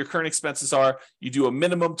budget of what your current expenses are. You do a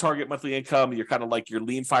minimum target monthly income. You're kind of like your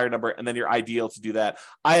lean FIRE number, and then your ideal to do that.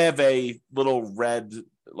 I have a little red,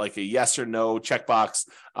 like a yes or no checkbox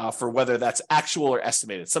for whether that's actual or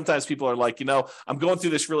estimated. Sometimes people are like, I'm going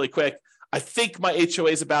through this really quick. I think my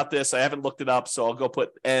HOA is about this. I haven't looked it up, so I'll go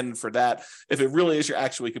put N for that. If it really is your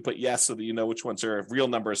actual, you can put yes so that you know which ones are real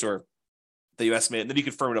numbers or that you estimate, and then you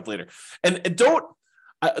can firm it up later. And don't,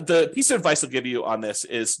 the piece of advice I'll give you on this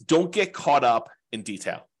is don't get caught up in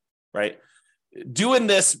detail, right? Doing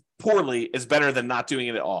this poorly is better than not doing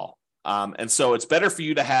it at all. And so it's better for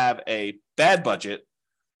you to have a bad budget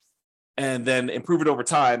and then improve it over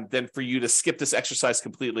time than for you to skip this exercise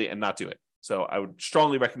completely and not do it. So I would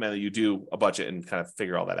strongly recommend that you do a budget and kind of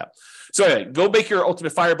figure all that out. So anyway, go make your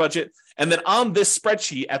ultimate fire budget. And then on this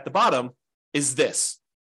spreadsheet at the bottom is this.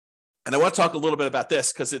 And I want to talk a little bit about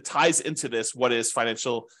this because it ties into this, what is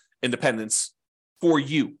financial independence for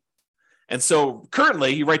you. And so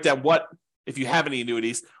currently you write down what, if you have any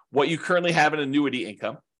annuities, what you currently have in annuity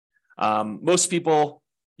income. Most people,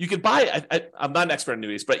 you can buy, I'm not an expert in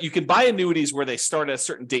annuities, but you can buy annuities where they start at a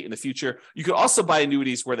certain date in the future. You can also buy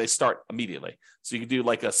annuities where they start immediately. So you can do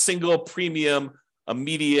like a single premium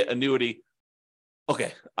immediate annuity.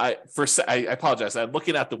 Okay, I apologize. I'm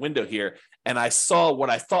looking out the window here and I saw what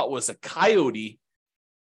I thought was a coyote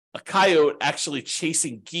actually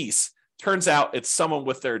chasing geese. Turns out it's someone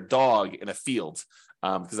with their dog in a field.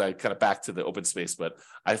 Because I kind of back to the open space, but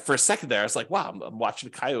for a second there, I was like, wow, I'm watching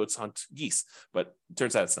coyotes hunt geese, but it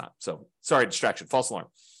turns out it's not. So sorry, distraction, false alarm.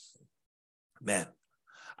 Man,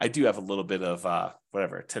 I do have a little bit of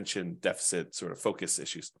attention deficit sort of focus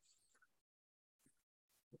issues.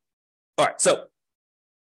 All right, so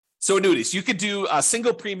annuities, you could do a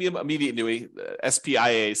single premium immediate annuity,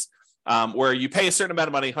 SPIAs, where you pay a certain amount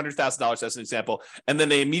of money, $100,000 as an example, and then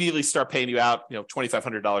they immediately start paying you out,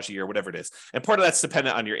 $2,500 a year, whatever it is. And part of that's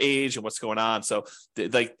dependent on your age and what's going on. So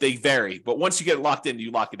they vary, but once you get locked in, you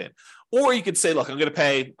lock it in. Or you could say, look, I'm going to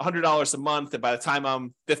pay $100 a month, and by the time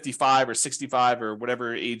I'm 55 or 65 or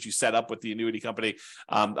whatever age you set up with the annuity company,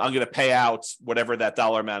 I'm going to pay out whatever that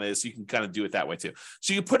dollar amount is. You can kind of do it that way too.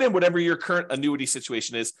 So you put in whatever your current annuity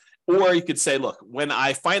situation is, or you could say, look, when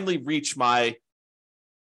I finally reach my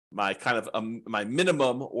kind of my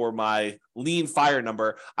minimum or my lean fire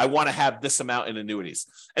number, I want to have this amount in annuities.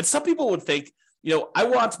 And some people would think, I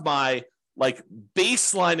want my like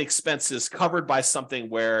baseline expenses covered by something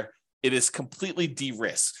where it is completely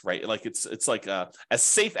de-risked, right? Like it's like as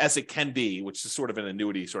safe as it can be, which is sort of an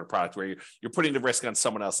annuity sort of product where you're putting the risk on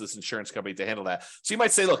someone else's insurance company to handle that. So you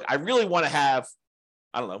might say, look, I really want to have,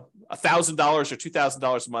 I don't know, $1,000 or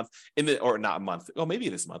 $2,000 a month or not a month. Oh, maybe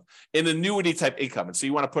it is a month in annuity type income. And so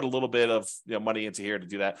you want to put a little bit of money into here to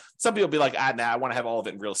do that. Some people will be like, I want to have all of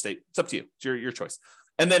it in real estate. It's up to you. It's your choice.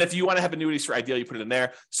 And then if you want to have annuities for ideal, you put it in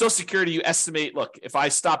there. Social Security, you estimate, look, if I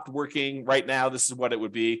stopped working right now, this is what it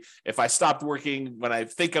would be. If I stopped working when I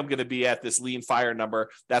think I'm going to be at this lean fire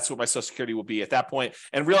number, that's what my Social Security will be at that point.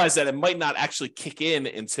 And realize that it might not actually kick in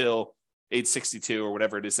until age 62 or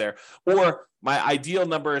whatever it is there. Or my ideal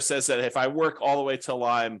number says that if I work all the way till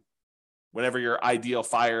I'm, whatever your ideal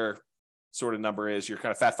fire sort of number is, your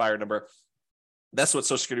kind of fat fire number, that's what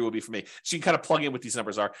Social Security will be for me. So you can kind of plug in what these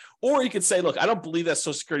numbers are. Or you could say, look, I don't believe that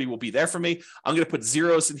Social Security will be there for me. I'm going to put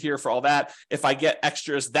zeros in here for all that. If I get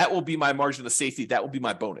extras, that will be my margin of safety. That will be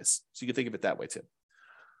my bonus. So you can think of it that way too.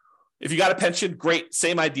 If you got a pension, great.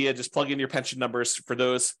 Same idea. Just plug in your pension numbers for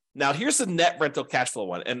those. Now, here's the net rental cash flow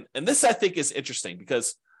one. And this, I think, is interesting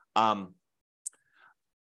because let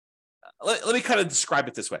me kind of describe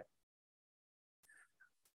it this way.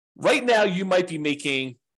 Right now, you might be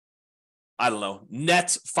making, I don't know,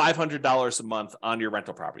 net $500 a month on your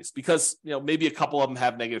rental properties because, maybe a couple of them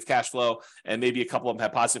have negative cash flow and maybe a couple of them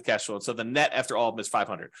have positive cash flow. And so the net after all of them is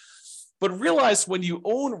 500. But realize when you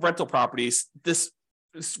own rental properties, this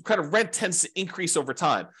kind of rent tends to increase over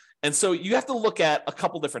time. And so you have to look at a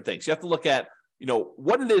couple different things. You have to look at,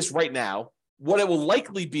 what it is right now, what it will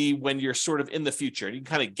likely be when you're sort of in the future. And you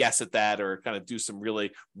can kind of guess at that or kind of do some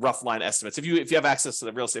really rough line estimates. If you have access to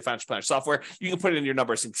the Real Estate Financial Planner software, you can put it in your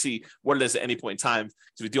numbers and see what it is at any point in time.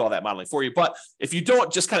 So we do all that modeling for you. But if you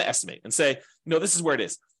don't, just kind of estimate and say, this is where it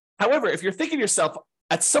is. However, if you're thinking to yourself,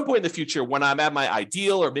 at some point in the future, when I'm at my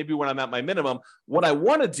ideal or maybe when I'm at my minimum, what I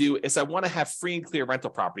want to do is I want to have free and clear rental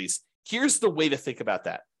properties. Here's the way to think about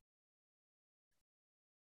that.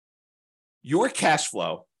 Your cash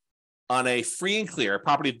flow on a free and clear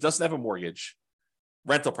property that doesn't have a mortgage,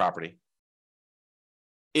 rental property,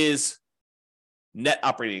 is net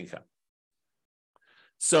operating income.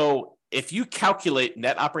 So if you calculate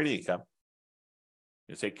net operating income,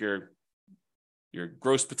 you take your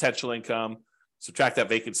gross potential income, subtract that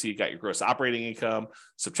vacancy, you got your gross operating income,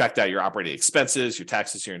 subtract out your operating expenses, your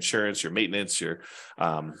taxes, your insurance, your maintenance, your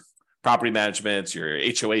property management, your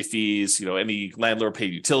HOA fees, any landlord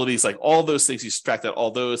paid utilities, like all those things, you subtract out all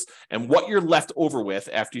those. And what you're left over with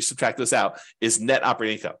after you subtract those out is net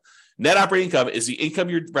operating income. Net operating income is the income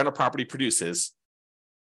your rental property produces,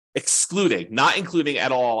 excluding, not including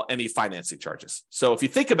at all, any financing charges. So if you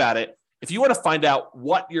think about it, if you want to find out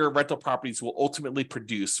what your rental properties will ultimately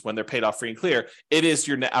produce when they're paid off free and clear, it is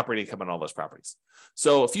your net operating income on all those properties.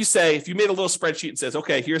 So if you made a little spreadsheet and says,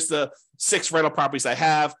 okay, here's the 6 rental properties I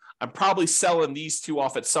have, I'm probably selling these 2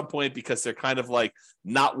 off at some point because they're kind of like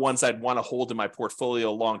not ones I'd want to hold in my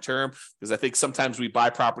portfolio long-term. Because I think sometimes we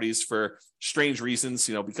buy properties for strange reasons,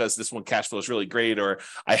 because this one cash flow is really great, or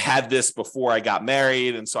I had this before I got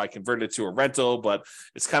married and so I converted it to a rental, but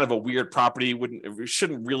it's kind of a weird property. It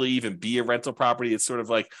shouldn't really even be a rental property. It's sort of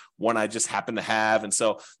like one I just happen to have. And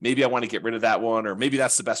so maybe I want to get rid of that one, or maybe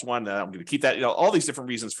that's the best one and I'm going to keep that, all these different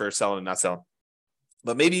reasons for selling and not selling.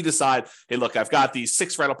 But maybe you decide, hey, look, I've got these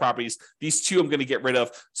 6 rental properties. These 2 I'm going to get rid of.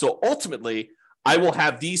 So ultimately, I will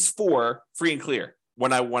have these 4 free and clear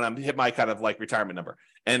when I hit my kind of like retirement number.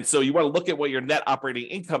 And so you want to look at what your net operating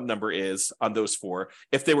income number is on those 4,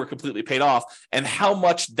 if they were completely paid off, and how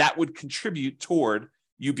much that would contribute toward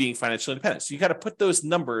you being financially independent. So you got to put those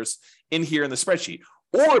numbers in here in the spreadsheet.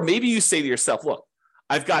 Or maybe you say to yourself, look,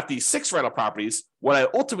 I've got these 6 rental properties. What I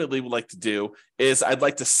ultimately would like to do is I'd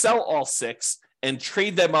like to sell all 6 and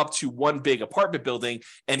trade them up to one big apartment building.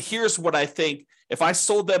 And here's what I think, if I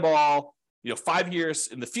sold them all, 5 years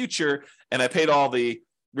in the future, and I paid all the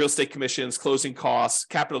real estate commissions, closing costs,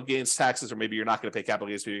 capital gains taxes, or maybe you're not going to pay capital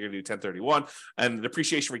gains, maybe you're going to do 1031, and the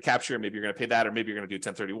depreciation recapture, maybe you're going to pay that, or maybe you're going to do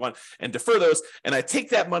 1031 and defer those. And I take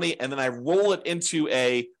that money and then I roll it into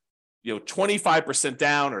a 25%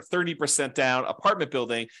 down or 30% down apartment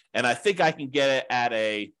building, and I think I can get it at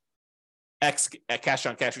a X cash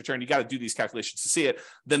on cash return. You got to do these calculations to see it.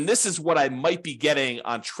 Then this is what I might be getting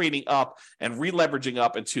on trading up and re-leveraging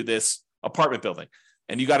up into this apartment building.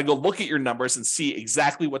 And you got to go look at your numbers and see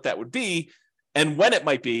exactly what that would be and when it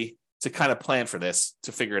might be to kind of plan for this,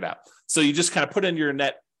 to figure it out. So you just kind of put in your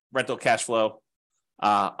net rental cash flow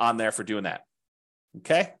on there for doing that.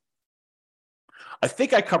 Okay. I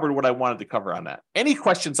think I covered what I wanted to cover on that. Any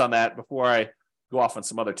questions on that before I go off on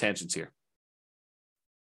some other tangents here?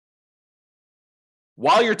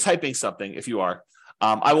 While you're typing something, if you are,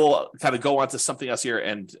 I will kind of go on to something else here,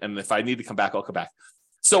 and if I need to come back, I'll come back.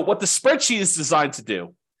 So what the spreadsheet is designed to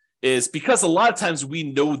do is, because a lot of times we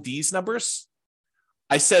know these numbers,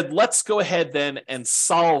 I said, let's go ahead then and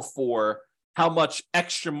solve for how much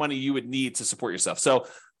extra money you would need to support yourself. So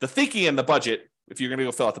the thinking in the budget, if you're going to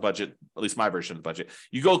go fill out the budget, at least my version of the budget,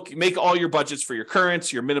 you go make all your budgets for your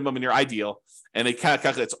current, your minimum, and your ideal, and it kind of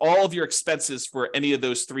calculates all of your expenses for any of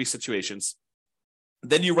those 3 situations.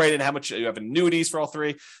 Then you write in how much you have in annuities for all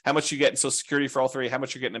 3, how much you get in Social Security for all 3, how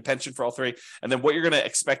much you're getting in pension for all 3, and then what you're going to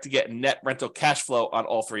expect to get in net rental cash flow on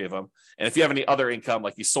all 3 of them. And if you have any other income,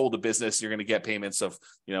 like you sold a business, you're going to get payments of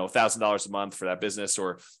 $1,000 a month for that business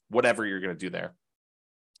or whatever you're going to do there.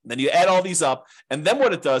 Then you add all these up, and then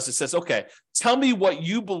what it does, it says, okay, tell me what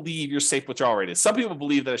you believe your safe withdrawal rate is. Some people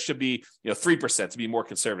believe that it should be 3% to be more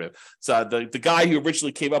conservative. So the guy who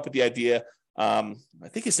originally came up with the idea, I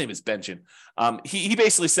think his name is Benjamin. He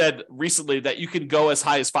basically said recently that you can go as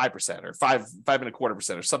high as 5% or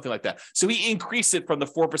 5.25% or something like that. So he increased it from the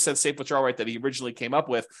 4% safe withdrawal rate that he originally came up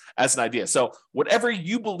with as an idea. So whatever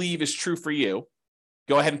you believe is true for you,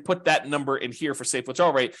 go ahead and put that number in here for safe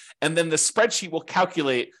withdrawal rate. And then the spreadsheet will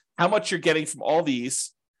calculate how much you're getting from all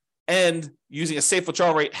these, and using a safe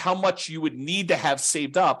withdrawal rate, how much you would need to have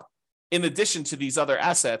saved up in addition to these other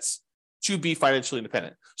assets to be financially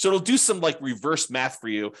independent. So it'll do some like reverse math for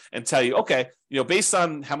you and tell you, okay, based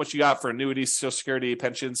on how much you got for annuities, Social Security,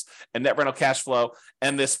 pensions, and net rental cash flow,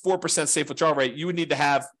 and this 4% safe withdrawal rate, you would need to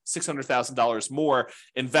have $600,000 more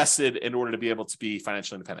invested in order to be able to be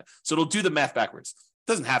financially independent. So it'll do the math backwards.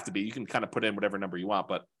 It doesn't have to be. You can kind of put in whatever number you want,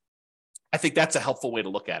 but I think that's a helpful way to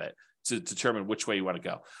look at it to determine which way you want to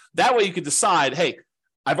go. That way you can decide, hey,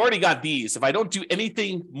 I've already got these. If I don't do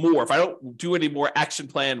anything more, if I don't do any more action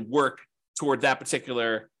plan work toward that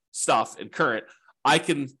particular stuff in current, I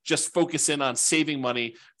can just focus in on saving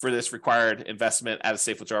money for this required investment at a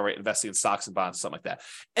safe withdrawal rate, investing in stocks and bonds, something like that.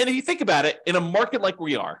 And if you think about it, in a market like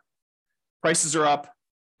we are, prices are up,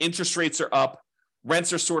 interest rates are up,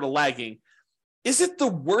 rents are sort of lagging. Is it the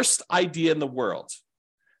worst idea in the world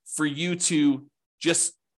for you to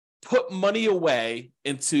just put money away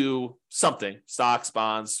into something, stocks,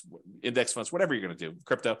 bonds, index funds, whatever you're going to do,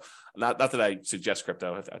 crypto? Not that I suggest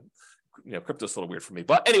crypto. Crypto's a little weird for me.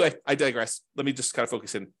 But anyway, I digress. Let me just kind of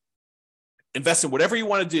focus in. Invest in whatever you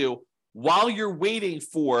want to do while you're waiting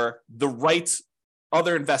for the right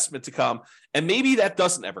other investment to come. And maybe that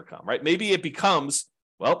doesn't ever come, right? Maybe it becomes,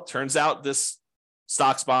 well, turns out this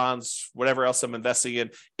stocks, bonds, whatever else I'm investing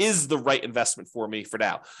in is the right investment for me for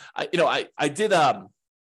now. I did,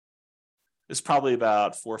 this probably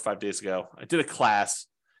about 4 or 5 days ago, I did a class,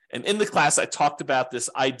 and in the class, I talked about this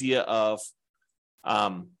idea of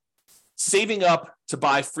saving up to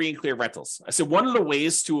buy free and clear rentals. I said, one of the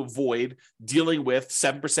ways to avoid dealing with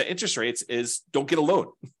 7% interest rates is don't get a loan.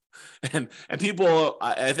 and people,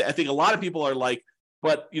 I think a lot of people are like,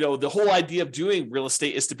 but the whole idea of doing real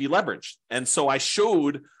estate is to be leveraged. And so I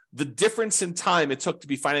showed the difference in time it took to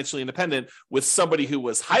be financially independent with somebody who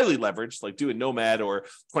was highly leveraged, like doing Nomad or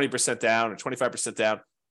 20% down or 25% down,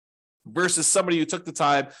 versus somebody who took the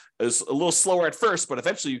time, is a little slower at first, but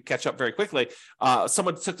eventually you catch up very quickly.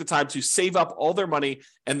 Someone took the time to save up all their money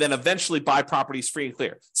and then eventually buy properties free and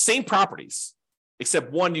clear. Same properties,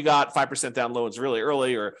 except one, you got 5% down loans really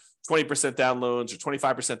early, or 20% down loans, or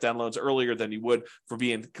 25% down loans earlier than you would for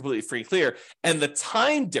being completely free and clear. And the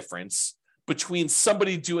time difference between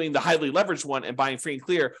somebody doing the highly leveraged one and buying free and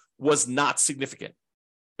clear was not significant.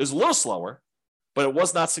 It was a little slower, but it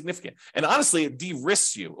was not significant. And honestly, it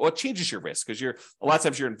de-risks you, or it changes your risk, because a lot of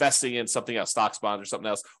times you're investing in something else, stocks, bonds, or something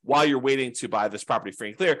else, while you're waiting to buy this property free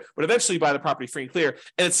and clear. But eventually you buy the property free and clear,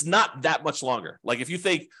 and it's not that much longer. Like if you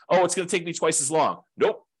think, oh, it's going to take me twice as long.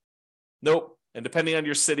 Nope. And depending on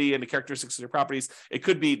your city and the characteristics of your properties, it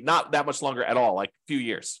could be not that much longer at all, like a few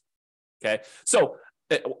years. Okay. So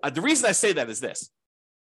the reason I say that is this.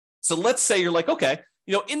 So let's say you're like, okay,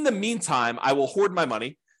 in the meantime, I will hoard my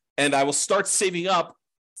money and I will start saving up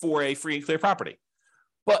for a free and clear property.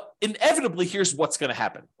 But inevitably, here's what's going to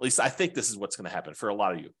happen. At least I think this is what's going to happen for a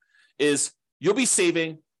lot of you, is you'll be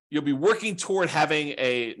saving, you'll be working toward having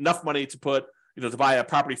enough money to put, to buy a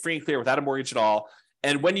property free and clear without a mortgage at all.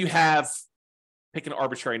 And when you have, pick an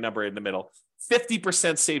arbitrary number in the middle,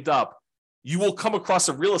 50% saved up, you will come across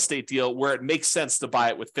a real estate deal where it makes sense to buy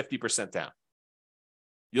it with 50% down.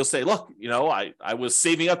 You'll say, look, I was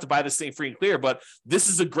saving up to buy this thing free and clear, but this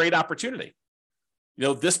is a great opportunity.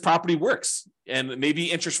 This property works. And maybe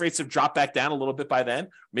interest rates have dropped back down a little bit by then.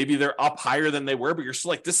 Maybe they're up higher than they were, but you're still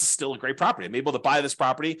like, this is still a great property. I'm able to buy this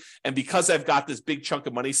property. And because I've got this big chunk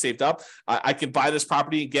of money saved up, I can buy this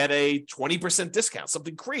property and get a 20% discount,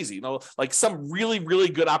 something crazy, like some really, really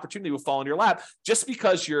good opportunity will fall in your lap just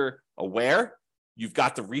because you're aware, you've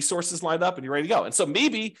got the resources lined up and you're ready to go. And so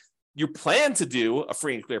maybe you plan to do a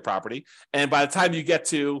free and clear property. And by the time you get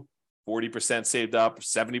to 40% saved up,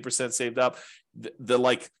 70% saved up,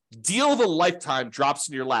 the deal of a lifetime drops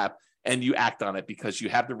in your lap and you act on it because you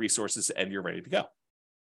have the resources and you're ready to go.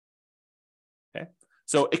 Okay.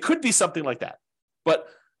 So it could be something like that. But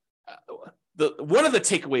one of the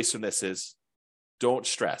takeaways from this is don't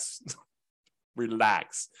stress,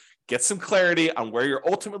 relax, get some clarity on where you're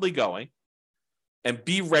ultimately going and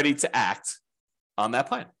be ready to act on that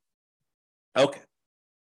plan. Okay.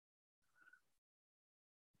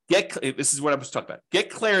 This is what I was talking about. Get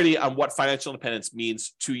clarity on what financial independence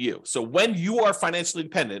means to you. So when you are financially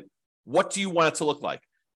independent, what do you want it to look like?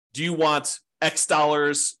 Do you want X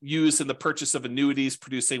dollars used in the purchase of annuities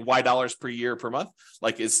producing Y dollars per year per month?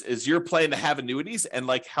 Like is your plan to have annuities,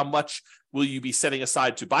 and how much will you be setting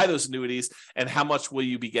aside to buy those annuities, and how much will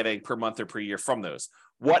you be getting per month or per year from those?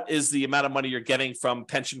 What is the amount of money you're getting from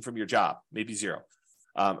pension from your job? Maybe zero.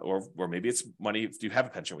 Or maybe it's money if you have a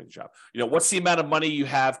pension with your job. What's the amount of money you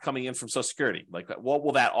have coming in from Social Security? What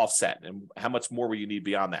will that offset, and how much more will you need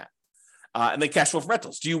beyond that? And then cash flow from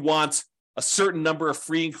rentals. Do you want a certain number of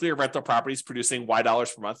free and clear rental properties producing Y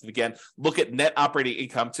dollars per month? And again, look at net operating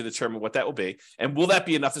income to determine what that will be. And will that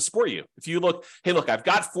be enough to support you? If you look, hey, look, I've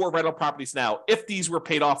got 4 rental properties now. If these were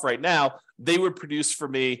paid off right now, they would produce for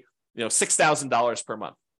me, $6,000 per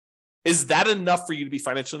month. Is that enough for you to be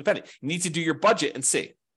financially independent? You need to do your budget and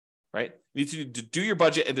see, right? You need to do your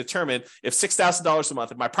budget and determine if $6,000 a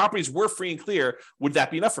month, if my properties were free and clear, would that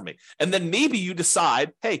be enough for me? And then maybe you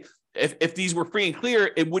decide, hey, if these were free and clear,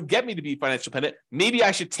 it would get me to be financially independent. Maybe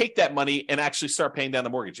I should take that money and actually start paying down the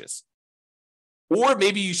mortgages. Or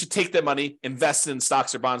maybe you should take that money, invest in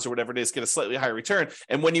stocks or bonds or whatever it is, get a slightly higher return.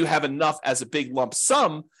 And when you have enough as a big lump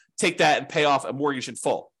sum, take that and pay off a mortgage in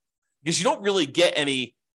full. Because you don't really get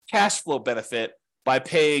any cash flow benefit by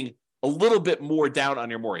paying a little bit more down on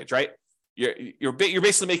your mortgage, right? You're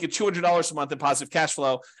basically making $200 a month in positive cash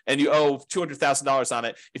flow, and you owe $200,000 on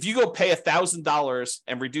it. If you go pay $1,000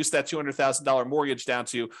 and reduce that $200,000 mortgage down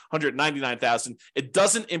to $199,000, it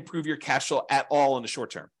doesn't improve your cash flow at all in the short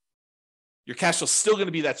term. Your cash flow is still going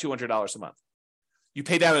to be that $200 a month. You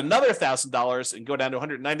pay down another $1,000 and go down to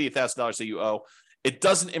 $198,000 that you owe. It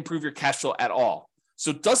doesn't improve your cash flow at all.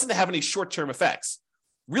 So it doesn't have any short-term effects.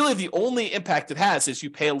 Really, the only impact it has is you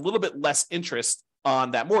pay a little bit less interest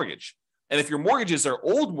on that mortgage. And if your mortgages are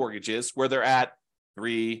old mortgages where they're at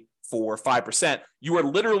 3, 4, 5%, you are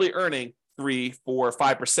literally earning 3, 4,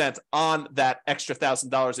 5% on that extra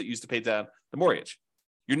 $1,000 that you used to pay down the mortgage.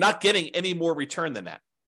 You're not getting any more return than that.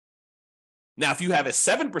 Now, if you have a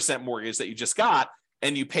 7% mortgage that you just got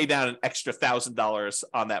and you pay down an extra $1,000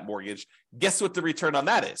 on that mortgage, guess what the return on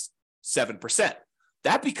that is? 7%.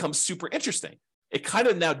 That becomes super interesting. It kind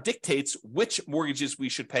of now dictates which mortgages we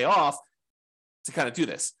should pay off to kind of do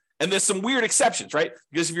this. And there's some weird exceptions, right?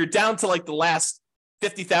 Because if you're down to like the last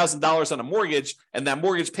 $50,000 on a mortgage and that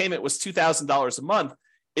mortgage payment was $2,000 a month,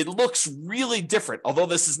 it looks really different. Although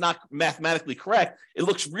this is not mathematically correct, it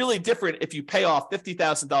looks really different if you pay off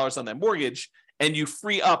 $50,000 on that mortgage and you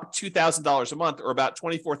free up $2,000 a month, or about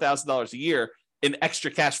 $24,000 a year in extra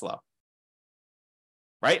cash flow,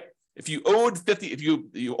 right? If you owed if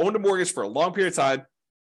you owned a mortgage for a long period of time,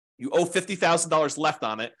 you owe $50,000 left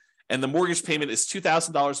on it, and the mortgage payment is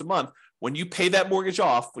 $2,000 a month. When you pay that mortgage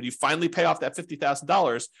off, when you finally pay off that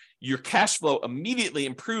 $50,000, your cash flow immediately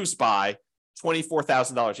improves by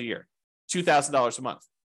 $24,000 a year, $2,000 a month.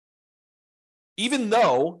 Even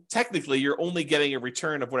though technically you're only getting a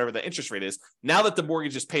return of whatever the interest rate is, now that the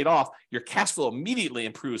mortgage is paid off, your cash flow immediately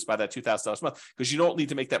improves by that $2,000 a month because you don't need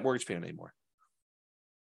to make that mortgage payment anymore.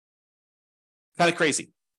 Kind of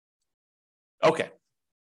crazy. Okay.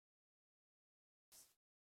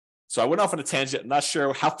 So I went off on a tangent. I'm not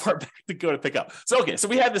sure how far back to go to pick up. So, okay. So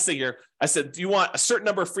we had this thing here. I said, do you want a certain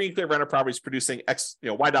number of free and clear rental properties producing X,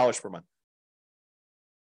 Y dollars per month?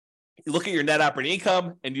 You look at your net operating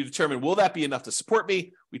income and you determine, will that be enough to support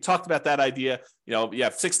me? We talked about that idea. You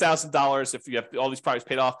have $6,000 if you have all these properties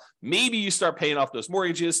paid off. Maybe you start paying off those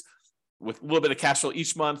mortgages with a little bit of cash flow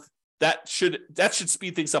each month. That should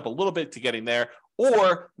speed things up a little bit to getting there.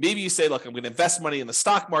 Or maybe you say, look, I'm going to invest money in the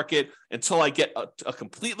stock market until I get a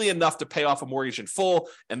completely enough to pay off a mortgage in full.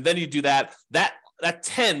 And then you do that. That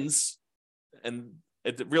tends, and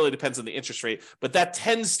it really depends on the interest rate, but that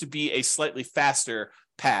tends to be a slightly faster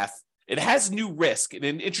path. It has new risk and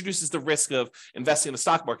it introduces the risk of investing in the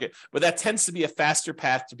stock market, but that tends to be a faster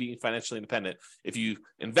path to being financially independent. If you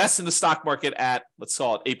invest in the stock market at, let's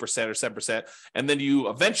call it 8% or 7%, and then you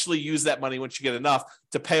eventually use that money once you get enough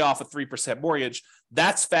to pay off a 3% mortgage,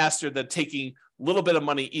 that's faster than taking a little bit of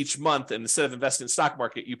money each month. And instead of investing in the stock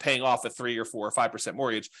market, you paying off a 3 or 4 or 5%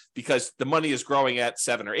 mortgage because the money is growing at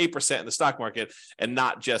 7 or 8% in the stock market and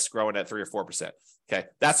not just growing at 3 or 4%. Okay.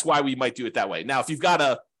 That's why we might do it that way. Now, if you've got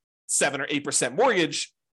a 7 or 8%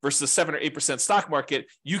 mortgage versus 7 or 8% stock market,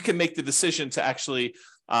 you can make the decision to actually,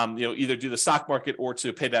 either do the stock market or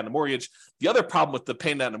to pay down the mortgage. The other problem with the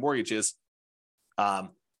paying down the mortgage is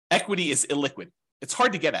equity is illiquid. It's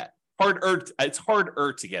hard to get at. It's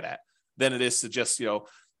harder to get at than it is to just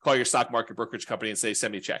call your stock market brokerage company and say,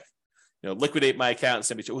 send me a check. Liquidate my account and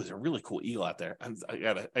send me a check. Oh, there's a really cool eagle out there. I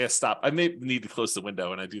gotta stop. I may need to close the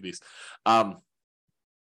window when I do these.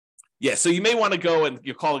 Yeah, so you may want to go and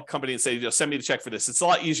you call a company and say, send me the check for this. It's a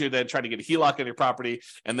lot easier than trying to get a HELOC on your property,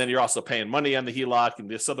 and then you're also paying money on the HELOC, and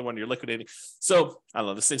this other one you're liquidating. So I don't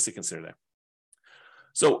know, there's things to consider there.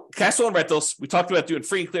 So cash flow and rentals, we talked about doing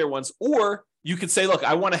free and clear ones, or you could say, look,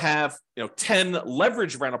 I want to have 10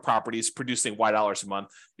 leverage rental properties producing Y dollars a month.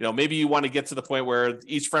 Maybe you want to get to the point where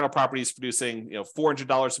each rental property is producing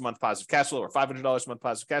 $400 a month positive cash flow or $500 a month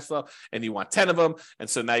positive cash flow, and you want 10 of them. And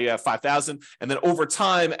so now you have 5,000. And then over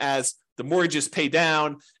time, as the mortgages pay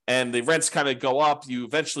down and the rents kind of go up, you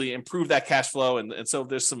eventually improve that cash flow. And so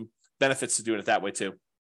there's some benefits to doing it that way too.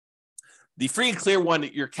 The free and clear one,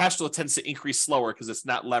 your cash flow tends to increase slower because it's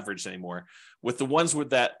not leveraged anymore. With the ones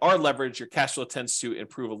that are leveraged, your cash flow tends to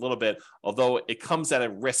improve a little bit, although it comes at a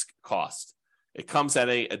risk cost. It comes at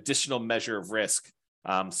an additional measure of risk.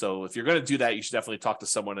 So if you're going to do that, you should definitely talk to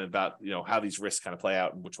someone about how these risks kind of play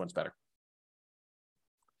out and which one's better.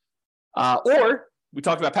 Or we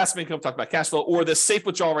talked about passive income, talked about cash flow, or the safe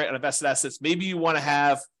withdrawal rate on invested assets. Maybe you want to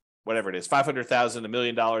have whatever it is, $500,000, $1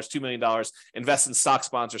 million, $2 million, invest in stocks,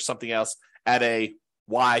 bonds, or something else at a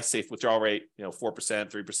Y safe withdrawal rate, 4%,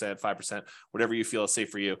 3%, 5%, whatever you feel is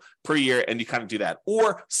safe for you per year. And you kind of do that,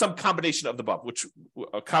 or some combination of the above, which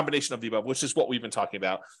is what we've been talking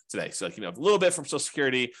about today. So a little bit from Social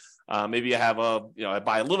Security. Maybe I have I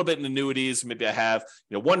buy a little bit in annuities. Maybe I have,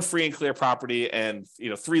 one free and clear property and,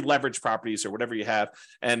 3 leverage properties or whatever you have.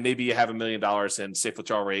 And maybe you have $1 million in safe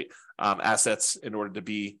withdrawal rate assets in order to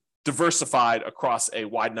be diversified across a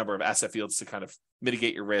wide number of asset fields to kind of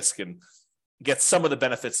mitigate your risk and get some of the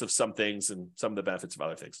benefits of some things and some of the benefits of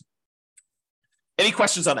other things. Any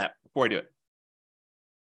questions on that before I do it?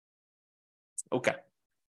 Okay.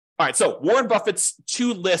 All right. So Warren Buffett's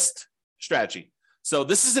 2-list strategy. So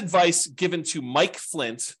this is advice given to Mike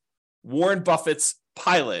Flint, Warren Buffett's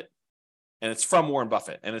pilot, and it's from Warren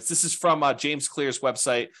Buffett. And this is from James Clear's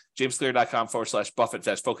website,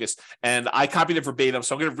 jamesclear.com/Buffett-focus. And I copied it verbatim,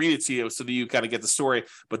 so I'm going to read it to you so that you kind of get the story.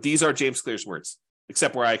 But these are James Clear's words,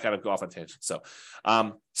 except where I kind of go off on tangent. So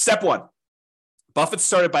step 1, Buffett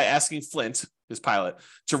started by asking Flint, his pilot,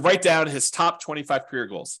 to write down his top 25 career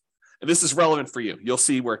goals. And this is relevant for you. You'll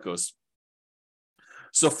see where it goes.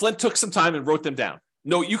 So Flint took some time and wrote them down.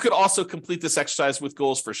 Note, you could also complete this exercise with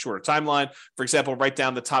goals for a shorter timeline. For example, write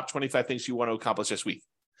down the top 25 things you want to accomplish this week.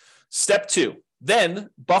 Step 2. Then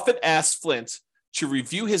Buffett asked Flint to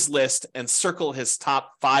review his list and circle his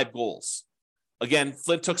top 5 goals. Again,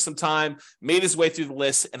 Flint took some time, made his way through the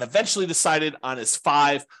list, and eventually decided on his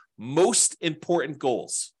 5 most important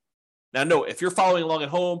goals. Now, note, if you're following along at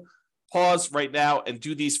home, pause right now and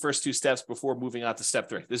do these first 2 steps before moving on to step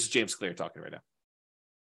 3. This is James Clear talking right now.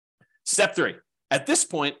 Step 3. At this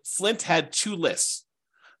point, Flint had 2 lists.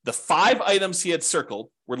 The 5 items he had circled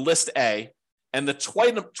were list A, and the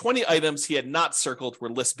 20 items he had not circled were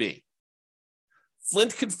list B.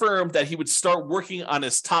 Flint confirmed that he would start working on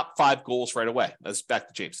his top 5 goals right away. That's back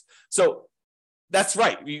to James. So that's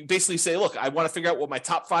right. You basically say, look, I want to figure out what my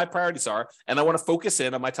top 5 priorities are, and I want to focus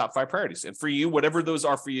in on my top 5 priorities. And for you, whatever those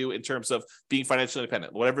are for you in terms of being financially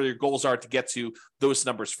independent, whatever your goals are to get to those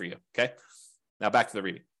numbers for you. Okay. Now back to the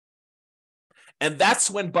reading. And that's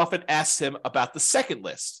when Buffett asked him about the second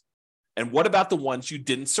list. And what about the ones you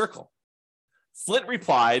didn't circle? Flint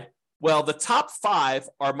replied, well, the top 5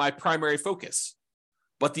 are my primary focus,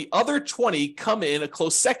 but the other 20 come in a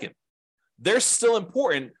close second. They're still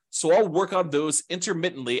important, so I'll work on those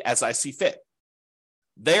intermittently as I see fit.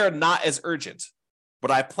 They are not as urgent, but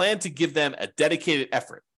I plan to give them a dedicated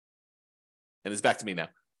effort. And it's back to me now.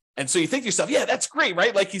 And so you think to yourself, yeah, that's great,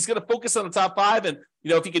 right? Like he's going to focus on the top 5. And,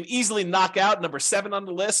 if he can easily knock out number 7 on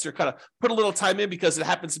the list or kind of put a little time in because it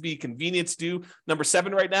happens to be convenient to do number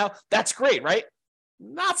 7 right now, that's great, right?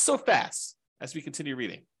 Not so fast as we continue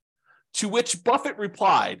reading. To which Buffett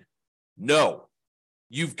replied, no,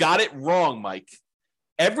 you've got it wrong, Mike.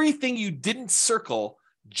 Everything you didn't circle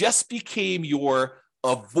just became your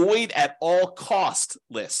avoid at all cost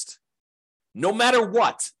list. No matter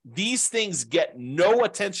what, these things get no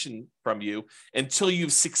attention from you until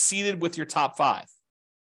you've succeeded with your top 5.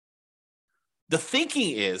 The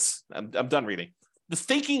thinking is, I'm done reading. The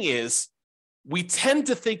thinking is we tend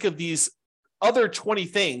to think of these other 20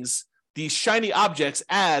 things, these shiny objects,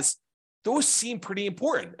 as those seem pretty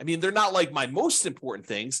important. I mean, they're not like my most important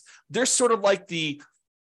things. They're sort of like the,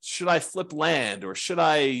 should I flip land, or should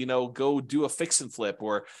I, go do a fix and flip,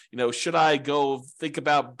 or, should I go think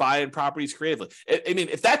about buying properties creatively? I mean,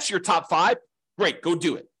 if that's your top 5, great, go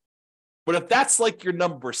do it. But if that's like your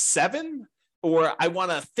number 7, or I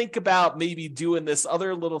want to think about maybe doing this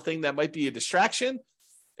other little thing that might be a distraction,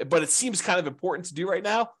 but it seems kind of important to do right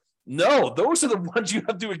now, no, those are the ones you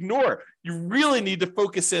have to ignore. You really need to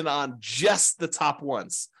focus in on just the top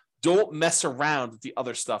ones. Don't mess around with the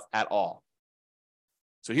other stuff at all.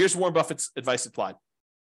 So here's Warren Buffett's advice applied.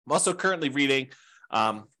 I'm also currently reading,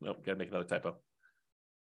 got to make another typo.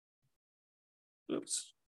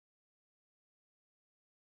 Oops.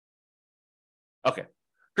 Okay.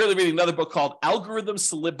 Currently reading another book called Algorithms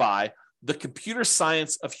to Live By, The Computer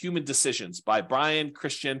Science of Human Decisions by Brian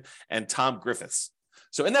Christian and Tom Griffiths.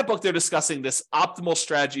 So in that book, they're discussing this optimal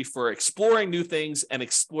strategy for exploring new things and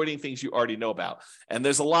exploiting things you already know about. And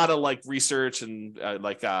there's a lot of research and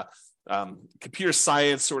computer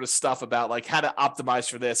science sort of stuff about how to optimize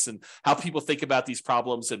for this and how people think about these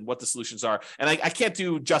problems and what the solutions are. And I can't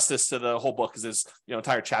do justice to the whole book because there's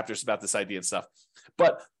entire chapters about this idea and stuff.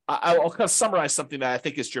 But I'll kind of summarize something that I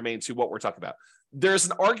think is germane to what we're talking about. There's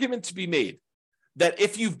an argument to be made that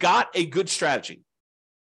if you've got a good strategy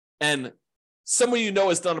and someone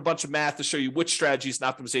has done a bunch of math to show you which strategies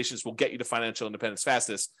and optimizations will get you to financial independence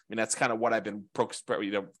fastest, I mean, that's kind of what I've been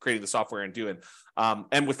creating the software and doing,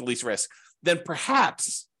 and with the least risk, then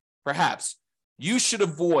perhaps you should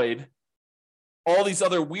avoid all these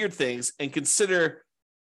other weird things and consider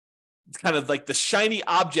kind of like the shiny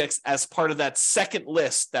objects as part of that second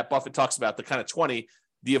list that Buffett talks about, the kind of 20,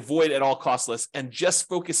 the avoid at all cost list, and just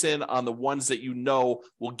focus in on the ones that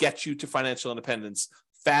will get you to financial independence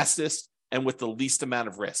fastest and with the least amount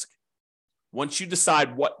of risk. Once you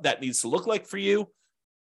decide what that needs to look like for you,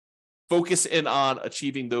 focus in on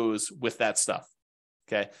achieving those with that stuff,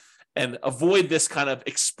 okay? And avoid this kind of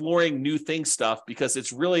exploring new things stuff because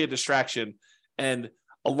it's really a distraction. And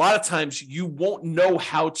a lot of times you won't know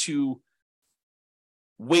how to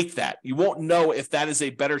weight that. You won't know if that is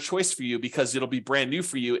a better choice for you because it'll be brand new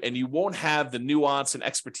for you, and you won't have the nuance and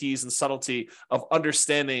expertise and subtlety of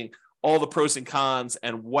understanding all the pros and cons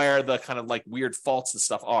and where the kind of weird faults and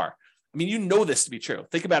stuff are. I mean, this to be true.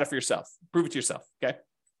 Think about it for yourself. Prove it to yourself, okay?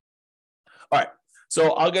 All right,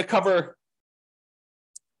 so I'll cover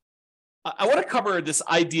I want to cover this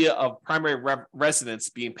idea of primary residence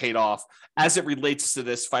being paid off as it relates to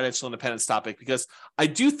this financial independence topic, because I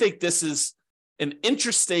do think this is an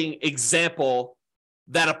interesting example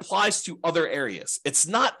that applies to other areas. It's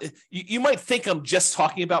not, you might think I'm just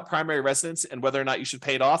talking about primary residence and whether or not you should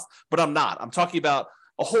pay it off, but I'm not. I'm talking about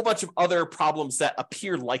a whole bunch of other problems that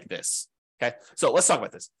appear like this. Okay, so let's talk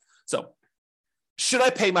about this. So, should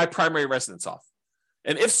I pay my primary residence off?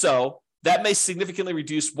 And if so, that may significantly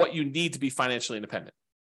reduce what you need to be financially independent.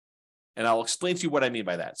 And I'll explain to you what I mean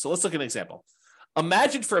by that. So let's look at an example.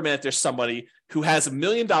 Imagine for a minute there's somebody who has $1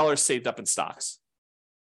 million saved up in stocks.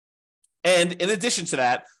 And in addition to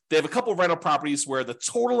that, they have a couple of rental properties where the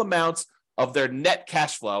total amount of their net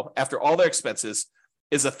cash flow after all their expenses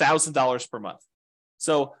is $1,000 per month.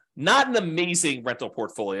 So not an amazing rental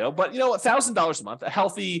portfolio, but $1,000 a month, a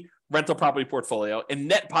healthy rental property portfolio and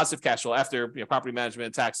net positive cash flow after property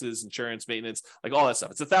management, taxes, insurance, maintenance, like all that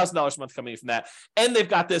stuff. It's $1,000 a month coming in from that. And they've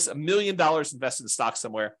got this $1 million invested in stock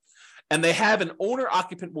somewhere. And they have an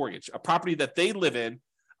owner-occupant mortgage, a property that they live in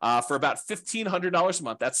for about $1,500 a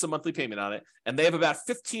month. That's the monthly payment on it. And they have about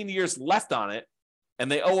 15 years left on it.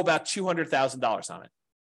 And they owe about $200,000 on it.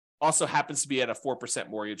 Also happens to be at a 4%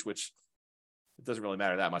 mortgage, which it doesn't really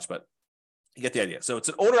matter that much, but you get the idea. So it's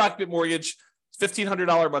an owner-occupant mortgage.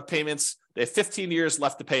 $1,500 a month payments. They have 15 years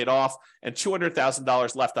left to pay it off and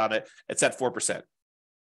 $200,000 left on it. It's at 4%.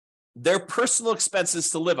 Their personal expenses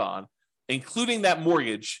to live on, including that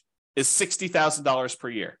mortgage, is $60,000 per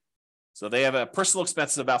year. So they have a personal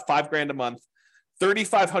expense of about $5,000 a month.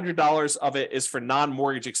 $3,500 of it is for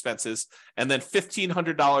non-mortgage expenses. And then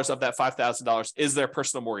 $1,500 of that $5,000 is their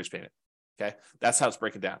personal mortgage payment. Okay. That's how it's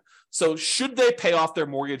breaking down. So should they pay off their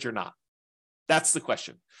mortgage or not? That's the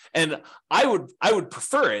question. And I would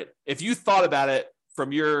prefer it if you thought about it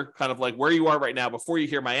from your kind of like where you are right now before you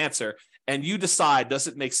hear my answer and you decide, does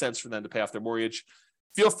it make sense for them to pay off their mortgage?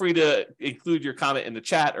 Feel free to include your comment in the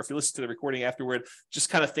chat, or if you listen to the recording afterward, just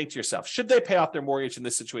kind of think to yourself, should they pay off their mortgage in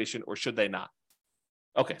this situation or should they not?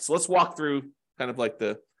 Okay, so let's walk through kind of like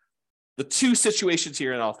the two situations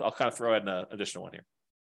here, and I'll kind of throw in an additional one here.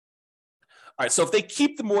 All right, so if they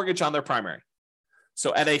keep the mortgage on their primary,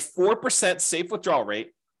 so at a 4% safe withdrawal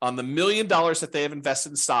rate on the $1 million that they have invested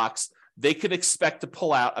in stocks, they could expect to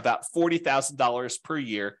pull out about $40,000 per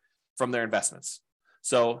year from their investments.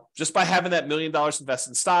 So just by having that $1 million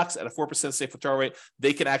invested in stocks at a 4% safe withdrawal rate,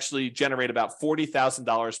 they can actually generate about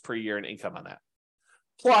 $40,000 per year in income on that.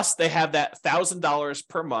 Plus, they have that $1,000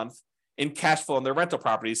 per month in cash flow on their rental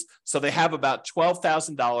properties. So they have about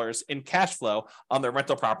 $12,000 in cash flow on their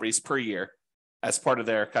rental properties per year as part of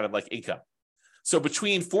their kind of like income. So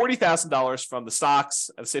between $40,000 from the stocks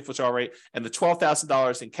at a safe withdrawal rate and the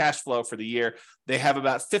 $12,000 in cash flow for the year, they have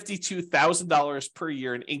about $52,000 per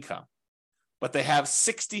year in income. But they have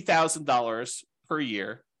 $60,000 per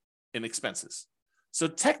year in expenses. So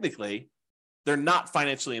technically, they're not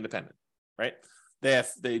financially independent, right? They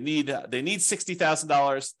need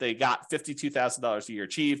 $60,000. They got $52,000 a year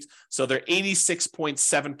achieved. So they're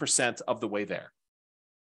 86.7% of the way there.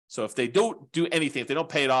 So if they don't do anything, if they don't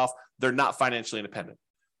pay it off, they're not financially independent.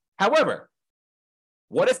 However,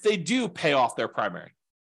 what if they do pay off their primary?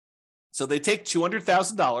 So they take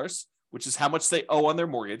 $200,000, which is how much they owe on their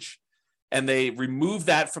mortgage, and they remove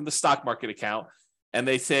that from the stock market account. And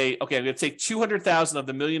they say, okay, I'm going to take $200,000 of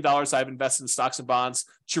the $1 million I've invested in stocks and bonds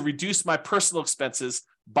to reduce my personal expenses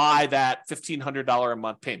by that $1,500 a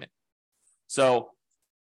month payment. So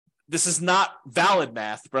this is not valid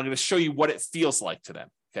math, but I'm going to show you what it feels like to them.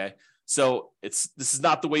 Okay. So this is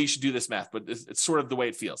not the way you should do this math, but it's sort of the way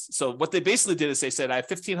it feels. So what they basically did is they said, I have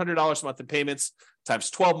 $1,500 a month in payments times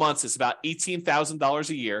 12 months. It's about $18,000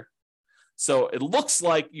 a year. So it looks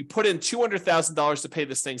like you put in $200,000 to pay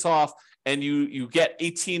this thing off, and you get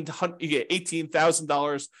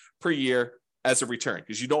 $18,000 per year as a return,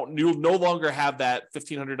 because you'll no longer have that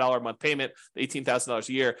 $1,500 a month payment, $18,000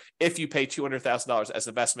 a year, if you pay $200,000 as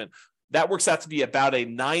investment. That works out to be about a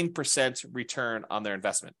 9% return on their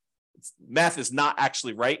investment. Math is not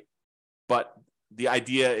actually right, but the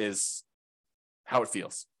idea is how it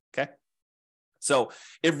feels. Okay. So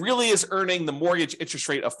it really is earning the mortgage interest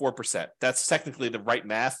rate of 4%. That's technically the right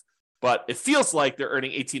math, but it feels like they're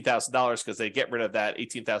earning $18,000 because they get rid of that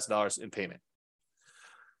 $18,000 in payment.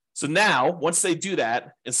 So now, once they do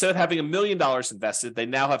that, instead of having $1 million invested, they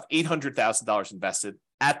now have $800,000 invested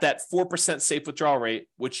at that 4% safe withdrawal rate,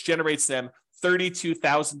 which generates them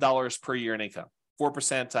 $32,000 per year in income.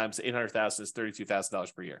 4% times 800,000 is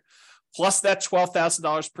 $32,000 per year. Plus that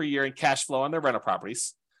 $12,000 per year in cash flow on their rental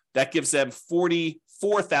properties. That gives them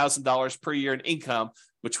 $44,000 per year in income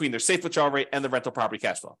between their safe withdrawal rate and the rental property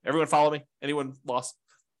cash flow. Everyone follow me? Anyone lost?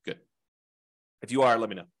 Good. If you are, let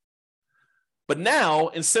me know. But now,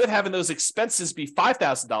 instead of having those expenses be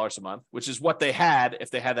 $5,000 a month, which is what they had if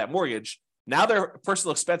they had that mortgage, now their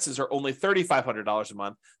personal expenses are only $3,500 a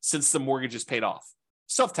month since the mortgage is paid off.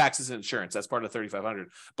 Still have taxes and insurance. That's part of the $3,500.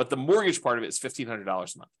 But the mortgage part of it is $1,500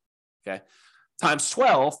 a month. Okay. Times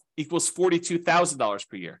 12 equals $42,000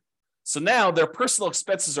 per year. So now their personal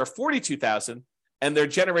expenses are $42,000 and they're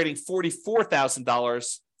generating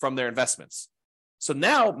 $44,000 from their investments. So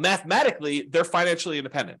now mathematically, they're financially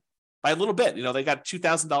independent by a little bit. They got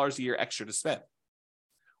 $2,000 a year extra to spend,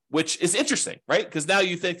 which is interesting, right? Because now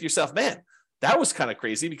you think to yourself, man, that was kind of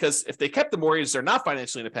crazy, because if they kept the mortgage, they're not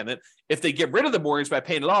financially independent. If they get rid of the mortgage by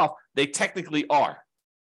paying it off, they technically are.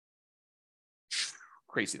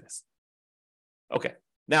 Craziness. Okay.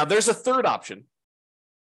 Now there's a third option.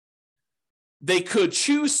 They could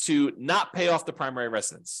choose to not pay off the primary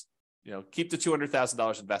residence, keep the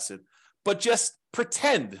 $200,000 invested, but just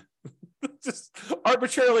pretend, just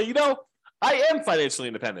arbitrarily, I am financially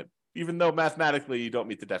independent, even though mathematically you don't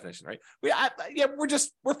meet the definition, right?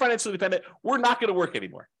 We're financially independent. We're not going to work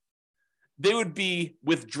anymore. They would be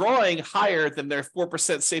withdrawing higher than their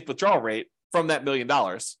 4% safe withdrawal rate from that $1 million,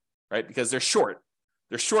 right? Because they're short.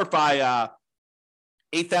 They're short by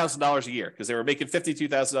 $8,000 a year because they were making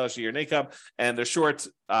 $52,000 a year in income, and they're short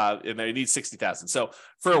and they need $60,000. So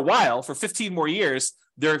for a while, for 15 more years,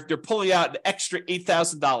 they're pulling out an extra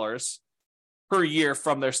 $8,000 per year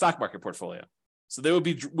from their stock market portfolio. So they would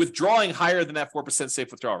be withdrawing higher than that 4%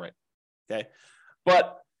 safe withdrawal rate. Okay.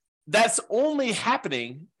 But that's only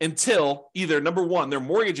happening until either, number one, their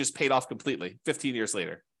mortgage is paid off completely 15 years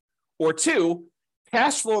later, or two,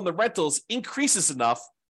 cash flow in the rentals increases enough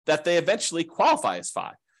that they eventually qualify as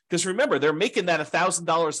FI. Because remember, they're making that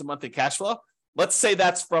 $1,000 a month in cash flow. Let's say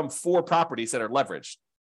that's from 4 properties that are leveraged.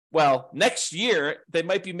 Well, next year, they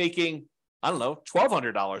might be making,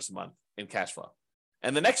 $1,200 a month in cash flow.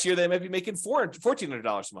 And the next year, they might be making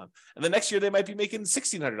 $1,400 a month. And the next year, they might be making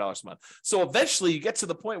 $1,600 a month. So eventually, you get to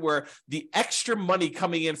the point where the extra money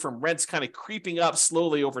coming in from rents kind of creeping up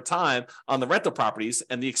slowly over time on the rental properties,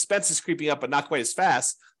 and the expenses creeping up, but not quite as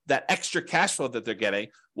fast. That extra cash flow that they're getting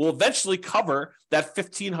will eventually cover that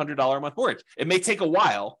 $1,500 a month mortgage. It may take a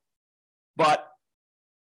while, but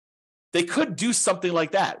they could do something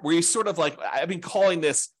like that, where you sort of I've been calling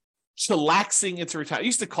this chillaxing into retirement. I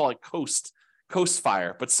used to call it coast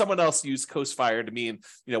fire, but someone else used coast fire to mean,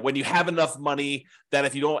 when you have enough money that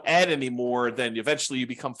if you don't add any more, then eventually you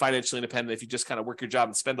become financially independent if you just kind of work your job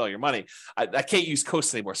and spend all your money. I can't use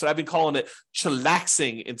coast anymore. So I've been calling it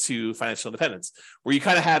chillaxing into financial independence, where you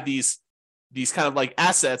kind of have these kind of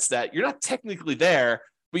assets that you're not technically there,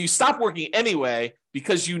 but you stop working anyway,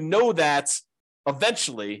 because you know that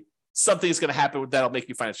eventually something is going to happen that'll make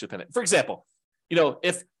you financially independent. For example,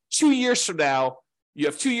 if 2 years from now, you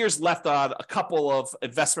have 2 years left on a couple of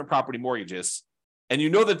investment property mortgages, and you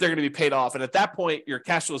know that they're going to be paid off. And at that point, your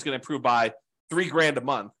cash flow is going to improve by $3,000 a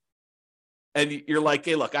month. And you're like,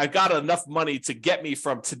 hey, look, I've got enough money to get me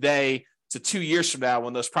from today to 2 years from now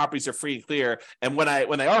when those properties are free and clear. And when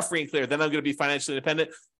they are free and clear, then I'm going to be financially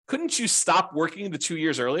independent. Couldn't you stop working the 2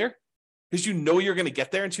 years earlier? Because you know you're going to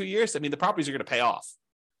get there in 2 years. I mean, the properties are going to pay off,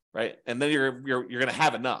 right? And then you're going to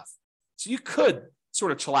have enough. So you could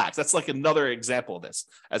sort of chillax. That's another example of this,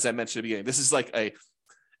 as I mentioned at the beginning. This is a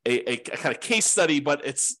kind of case study, but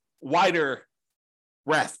it's wider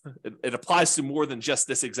breadth. It applies to more than just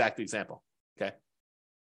this exact example. Okay.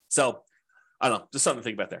 So I don't know, just something to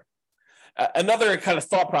think about there. Another kind of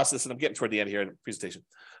thought process, and I'm getting toward the end here in the presentation.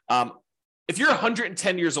 If you're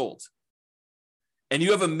 110 years old and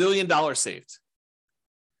you have $1 million saved,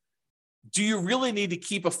 do you really need to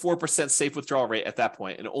keep a 4% safe withdrawal rate at that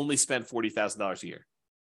point and only spend $40,000 a year?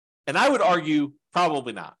 And I would argue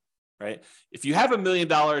probably not, right? If you have $1 million,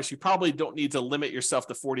 you probably don't need to limit yourself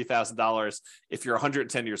to $40,000 if you're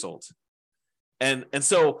 110 years old. And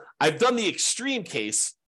so I've done the extreme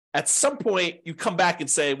case. At some point, you come back and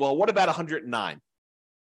say, well, what about 109?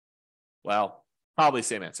 Well, probably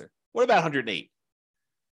same answer. What about 108?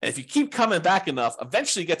 And if you keep coming back enough,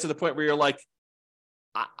 eventually you get to the point where you're like,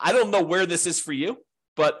 I don't know where this is for you,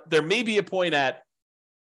 but there may be a point at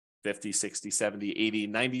 50, 60, 70, 80,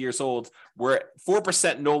 90 years old where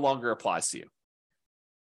 4% no longer applies to you.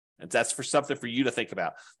 And that's for something for you to think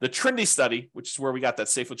about. The Trinity study, which is where we got that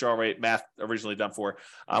safe withdrawal rate math originally done for,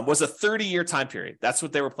 was a 30-year time period. That's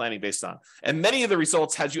what they were planning based on. And many of the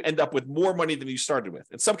results had you end up with more money than you started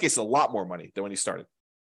with. In some cases, a lot more money than when you started.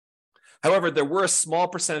 However, there were a small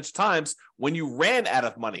percentage of times when you ran out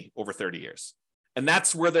of money over 30 years. And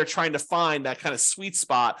that's where they're trying to find that kind of sweet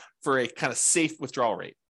spot for a kind of safe withdrawal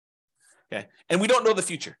rate. Okay. And we don't know the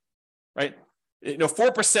future, right?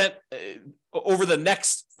 4% over the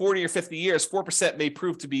next 40 or 50 years, 4% may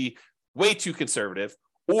prove to be way too conservative,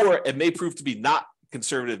 or it may prove to be not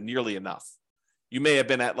conservative nearly enough. You may have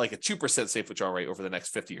been at like a 2% safe withdrawal rate over the next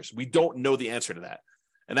 50 years. We don't know the answer to that.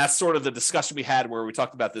 And that's sort of the discussion we had where we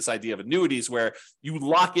talked about this idea of annuities, where you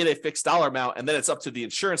lock in a fixed dollar amount and then it's up to the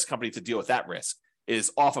insurance company to deal with that risk. It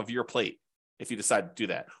is off of your plate if you decide to do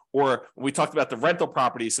that. Or we talked about the rental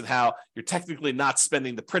properties and how you're technically not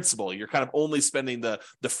spending the principal. You're kind of only spending the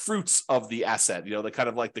fruits of the asset, the kind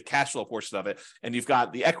of like the cash flow portion of it. And you've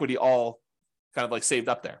got the equity all kind of like saved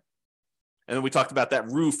up there. And then we talked about that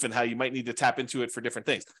roof and how you might need to tap into it for different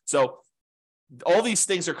things. So all these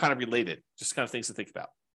things are kind of related, just kind of things to think about.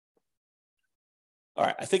 All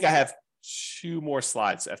right, I think I have 2 more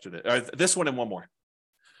slides after this, or this one and one more.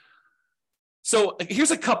 So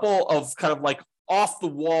here's a couple of kind of like off the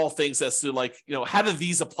wall things as to like, how do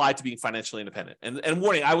these apply to being financially independent? And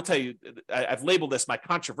warning, I will tell you, I've labeled this my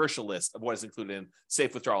controversial list of what is included in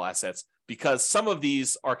safe withdrawal assets because some of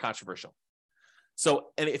these are controversial. So,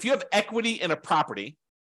 and if you have equity in a property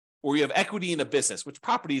or you have equity in a business, which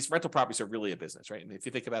rental properties are really a business, right? And if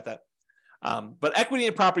you think about that, but equity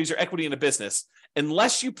in properties or equity in a business,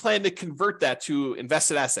 unless you plan to convert that to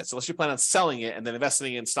invested assets, unless you plan on selling it and then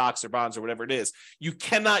investing in stocks or bonds or whatever it is, you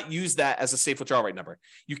cannot use that as a safe withdrawal rate number.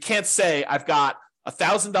 You can't say I've got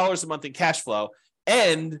 $1,000 a month in cash flow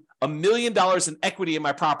and $1 million in equity in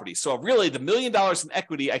my property. So really the $1 million in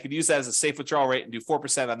equity, I could use that as a safe withdrawal rate and do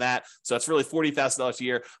 4% on that. So that's really $40,000 a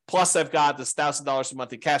year. Plus I've got this $1,000 a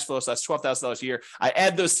month in cash flow. So that's $12,000 a year. I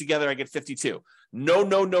add those together, I get 52.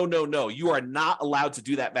 No. You are not allowed to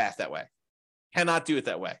do that math that way. Cannot do it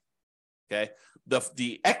that way. Okay.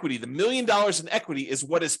 The equity, the $1 million in equity is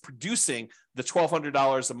what is producing the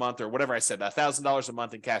 $1,200 a month or whatever I said, $1,000 a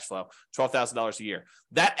month in cash flow, $12,000 a year.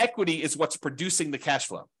 That equity is what's producing the cash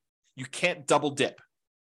flow. You can't double dip.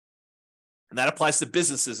 And that applies to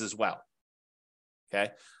businesses as well.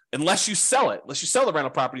 Okay. Unless you sell the rental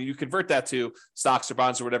property, you convert that to stocks or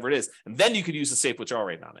bonds or whatever it is. And then you could use a safe withdrawal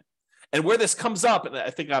rate on it. And where this comes up, and I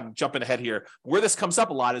think I'm jumping ahead here, where this comes up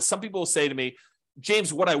a lot is some people will say to me,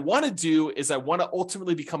 James, what I want to do is I want to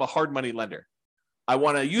ultimately become a hard money lender. I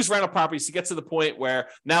want to use rental properties to get to the point where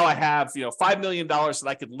now I have, $5 million that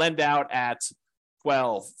I could lend out at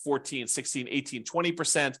 12, 14, 16, 18,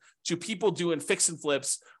 20% to people doing fix and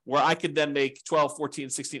flips where I could then make 12, 14,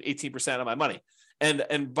 16, 18% of my money.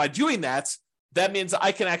 And by doing that, that means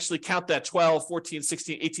I can actually count that 12, 14,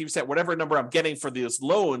 16, 18%, whatever number I'm getting for those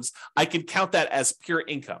loans, I can count that as pure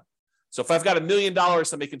income. So if I've got $1 million,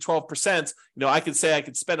 I'm making 12%, I can say I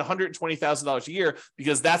could spend $120,000 a year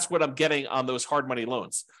because that's what I'm getting on those hard money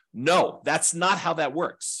loans. No, that's not how that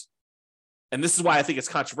works. And this is why I think it's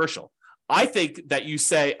controversial. I think that you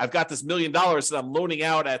say, I've got this $1 million that I'm loaning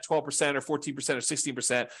out at 12% or 14% or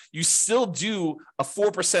 16%. You still do a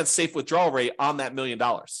 4% safe withdrawal rate on that $1 million.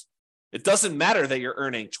 It doesn't matter that you're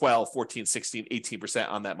earning 12, 14, 16, 18%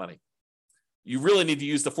 on that money. You really need to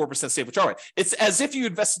use the 4% safe withdrawal rate. It's as if you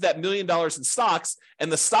invested that $1 million in stocks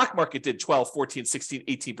and the stock market did 12, 14, 16,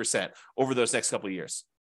 18% over those next couple of years.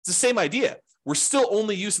 It's the same idea. We're still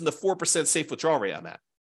only using the 4% safe withdrawal rate on that.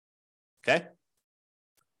 Okay?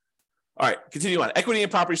 All right, continue on. Equity in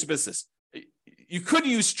properties or business. You could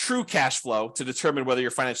use true cash flow to determine whether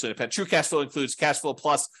you're financially independent. True cash flow includes cash flow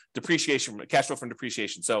plus depreciation, cash flow from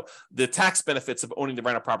depreciation. So the tax benefits of owning the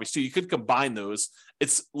rental properties too. You could combine those.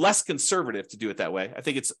 It's less conservative to do it that way. I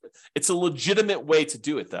think it's a legitimate way to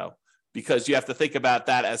do it though, because you have to think about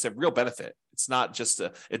that as a real benefit. It's not just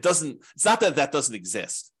it's not that doesn't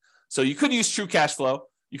exist. So you could use true cash flow.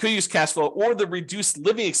 You could use cash flow or the reduced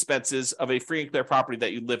living expenses of a free and clear property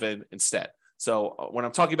that you live in instead. So when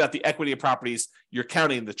I'm talking about the equity of properties, you're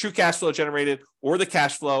counting the true cash flow generated or the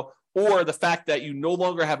cash flow or the fact that you no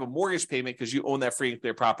longer have a mortgage payment because you own that free and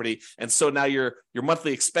clear property. And so now your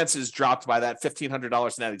monthly expenses dropped by that $1,500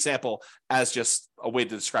 in that example as just a way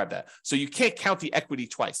to describe that. So you can't count the equity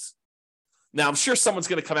twice. Now, I'm sure someone's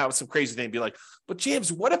going to come out with some crazy thing and be like, but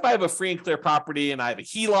James, what if I have a free and clear property and I have a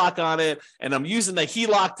HELOC on it and I'm using the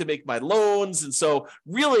HELOC to make my loans? And so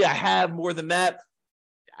really I have more than that.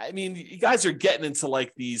 I mean, you guys are getting into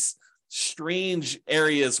like these strange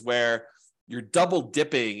areas where you're double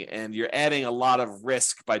dipping and you're adding a lot of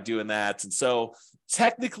risk by doing that. And so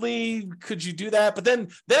technically, could you do that? But then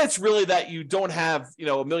it's really that you don't have,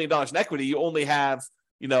 $1 million in equity. You only have,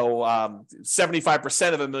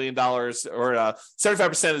 75% of $1 million or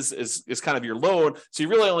 75% is kind of your loan. So you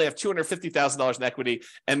really only have $250,000 in equity.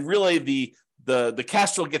 And really the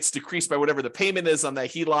cash flow gets decreased by whatever the payment is on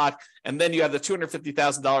that HELOC. And then you have the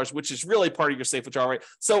 $250,000, which is really part of your safe withdrawal rate.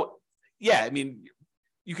 So yeah, I mean,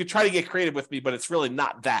 you could try to get creative with me, but it's really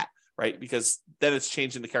not that, right? Because then it's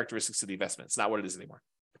changing the characteristics of the investment. It's not what it is anymore.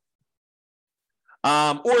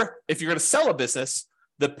 Or if you're going to sell a business,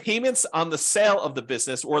 the payments on the sale of the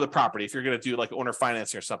business or the property, if you're going to do like owner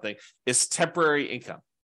financing or something, is temporary income.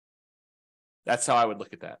 That's how I would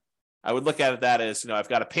look at that. I would look at it that as, I've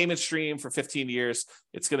got a payment stream for 15 years.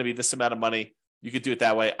 It's going to be this amount of money. You could do it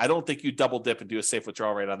that way. I don't think you double dip and do a safe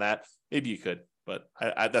withdrawal rate on that. Maybe you could, but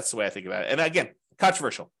that's the way I think about it. And again,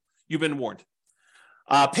 controversial. You've been warned.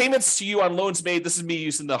 Payments to you on loans made. This is me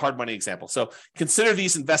using the hard money example. So consider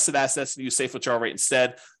these invested assets and use safe withdrawal rate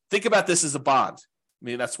instead. Think about this as a bond. I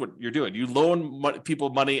mean, that's what you're doing. You loan people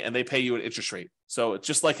money and they pay you an interest rate. So it's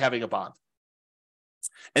just like having a bond.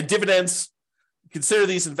 And dividends, consider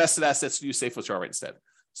these invested assets and use safe withdrawal rate instead.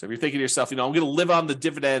 So if you're thinking to yourself, I'm going to live on the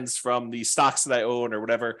dividends from the stocks that I own or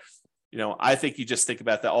whatever, I think you just think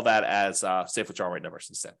about all that as safe withdrawal rate numbers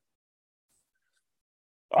instead.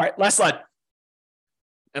 All right, last slide.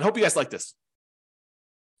 And hope you guys like this.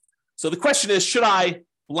 So the question is, should I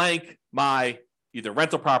blank my either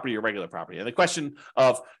rental property or regular property? And the question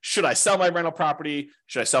of, should I sell my rental property?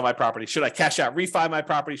 Should I sell my property? Should I cash out, refi my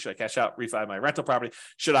property? Should I cash out, refi my rental property?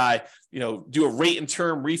 Should I, do a rate and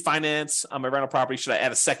term refinance on my rental property? Should I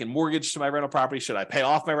add a second mortgage to my rental property? Should I pay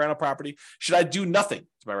off my rental property? Should I do nothing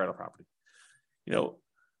to my rental property?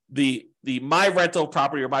 The my rental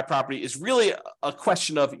property or my property is really a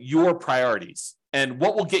question of your priorities and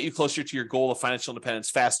what will get you closer to your goal of financial independence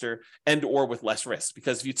faster and or with less risk.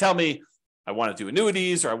 Because if you tell me I want to do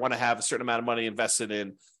annuities or I want to have a certain amount of money invested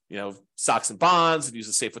in, stocks and bonds and use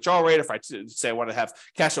a safe withdrawal rate, if I say I want to have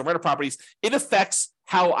cash on rental properties, it affects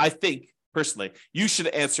how I think personally you should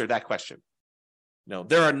answer that question.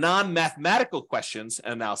 There are non-mathematical questions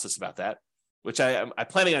and analysis about that, which I'm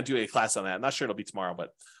planning on doing a class on that. I'm not sure it'll be tomorrow, but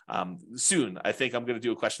soon. I think I'm going to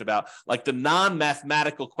do a question about like the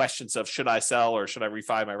non-mathematical questions of should I sell or should I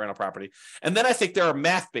refi my rental property? And then I think there are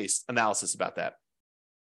math-based analysis about that.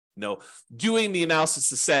 Doing the analysis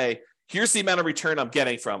to say, here's the amount of return I'm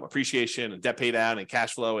getting from appreciation and debt pay down and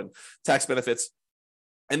cash flow and tax benefits.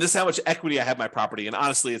 And this is how much equity I have in my property. And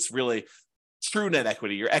honestly, it's really true net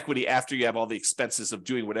equity, your equity after you have all the expenses of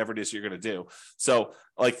doing whatever it is you're going to do. So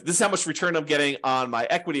like this is how much return I'm getting on my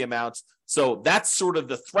equity amounts. So that's sort of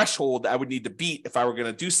the threshold I would need to beat if I were going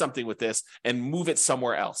to do something with this and move it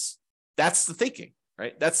somewhere else. That's the thinking,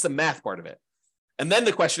 right? That's the math part of it. And then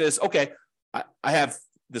the question is, okay, I have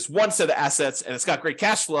this one set of assets and it's got great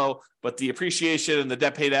cash flow, but the appreciation and the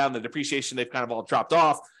debt pay down, the depreciation, they've kind of all dropped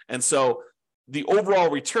off. And so the overall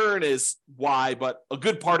return is Y, but a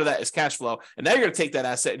good part of that is cash flow. And now you're going to take that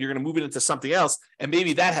asset and you're going to move it into something else. And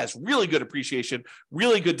maybe that has really good appreciation,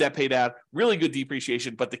 really good debt pay down, really good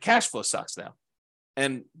depreciation, but the cash flow sucks now.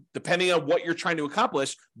 And depending on what you're trying to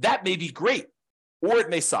accomplish, that may be great or it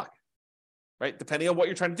may suck, right? Depending on what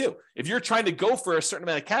you're trying to do. If you're trying to go for a certain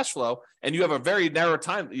amount of cash flow and you have a very narrow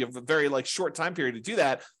time, you have a very short time period to do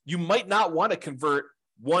that, you might not want to convert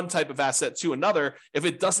one type of asset to another if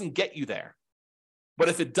it doesn't get you there. But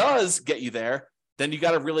if it does get you there, then you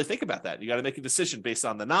got to really think about that. You got to make a decision based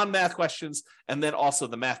on the non-math questions and then also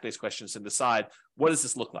the math-based questions and decide, what does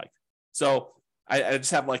this look like? So I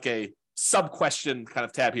just have like a sub-question kind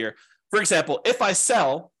of tab here. For example, if I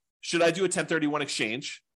sell, should I do a 1031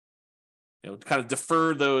 exchange? Kind of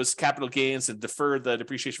defer those capital gains and defer the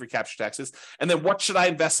depreciation recapture taxes. And then what should I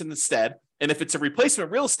invest in instead? And if it's a replacement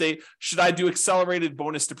real estate, should I do accelerated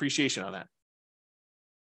bonus depreciation on that?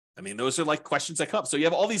 I mean, those are like questions that come up. So you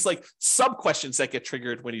have all these like sub questions that get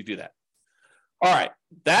triggered when you do that. All right.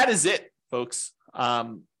 That is it, folks.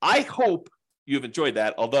 I hope you've enjoyed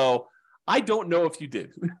that, although I don't know if you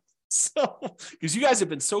did. So, because you guys have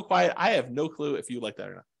been so quiet, I have no clue if you like that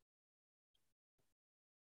or not.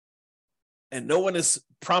 And no one is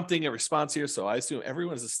prompting a response here. So I assume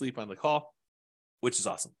everyone is asleep on the call, which is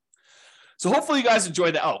awesome. So hopefully you guys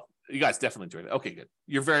enjoyed that. Oh, you guys definitely enjoyed it. Okay, good.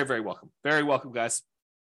 You're very, very welcome. Very welcome, guys.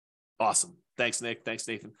 Awesome. Thanks, Nick. Thanks,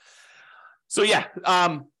 Nathan. So yeah,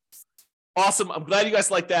 awesome. I'm glad you guys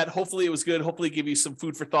like that. Hopefully it was good. Hopefully it gave you some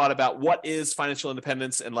food for thought about what is financial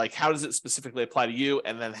independence and like how does it specifically apply to you,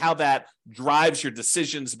 and then how that drives your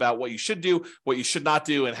decisions about what you should do, what you should not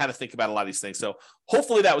do, and how to think about a lot of these things. So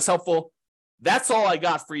hopefully that was helpful. That's all I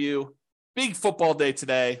got for you. Big football day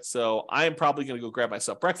today. So I am probably going to go grab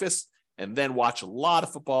myself breakfast and then watch a lot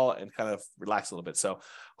of football and kind of relax a little bit. So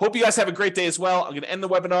hope you guys have a great day as well. I'm going to end the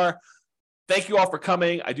webinar. Thank you all for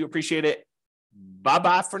coming. I do appreciate it.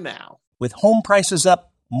 Bye-bye for now. With home prices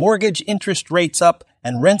up, mortgage interest rates up,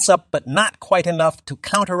 and rents up, but not quite enough to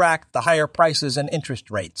counteract the higher prices and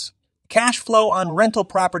interest rates, cash flow on rental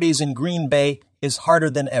properties in Green Bay is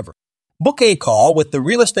harder than ever. Book a call with the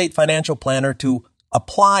Real Estate Financial Planner to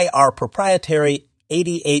apply our proprietary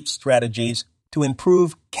 88 strategies to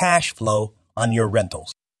improve cash flow on your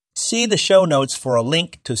rentals. See the show notes for a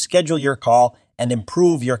link to schedule your call and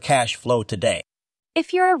improve your cash flow today.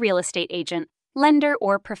 If you're a real estate agent, lender,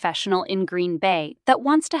 or professional in Green Bay that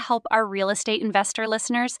wants to help our real estate investor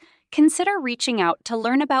listeners, consider reaching out to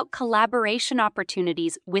learn about collaboration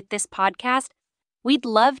opportunities with this podcast. We'd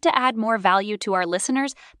love to add more value to our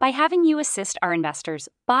listeners by having you assist our investors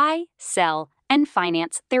buy, sell, and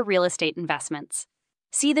finance their real estate investments.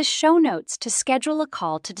 See the show notes to schedule a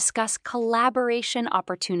call to discuss collaboration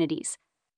opportunities.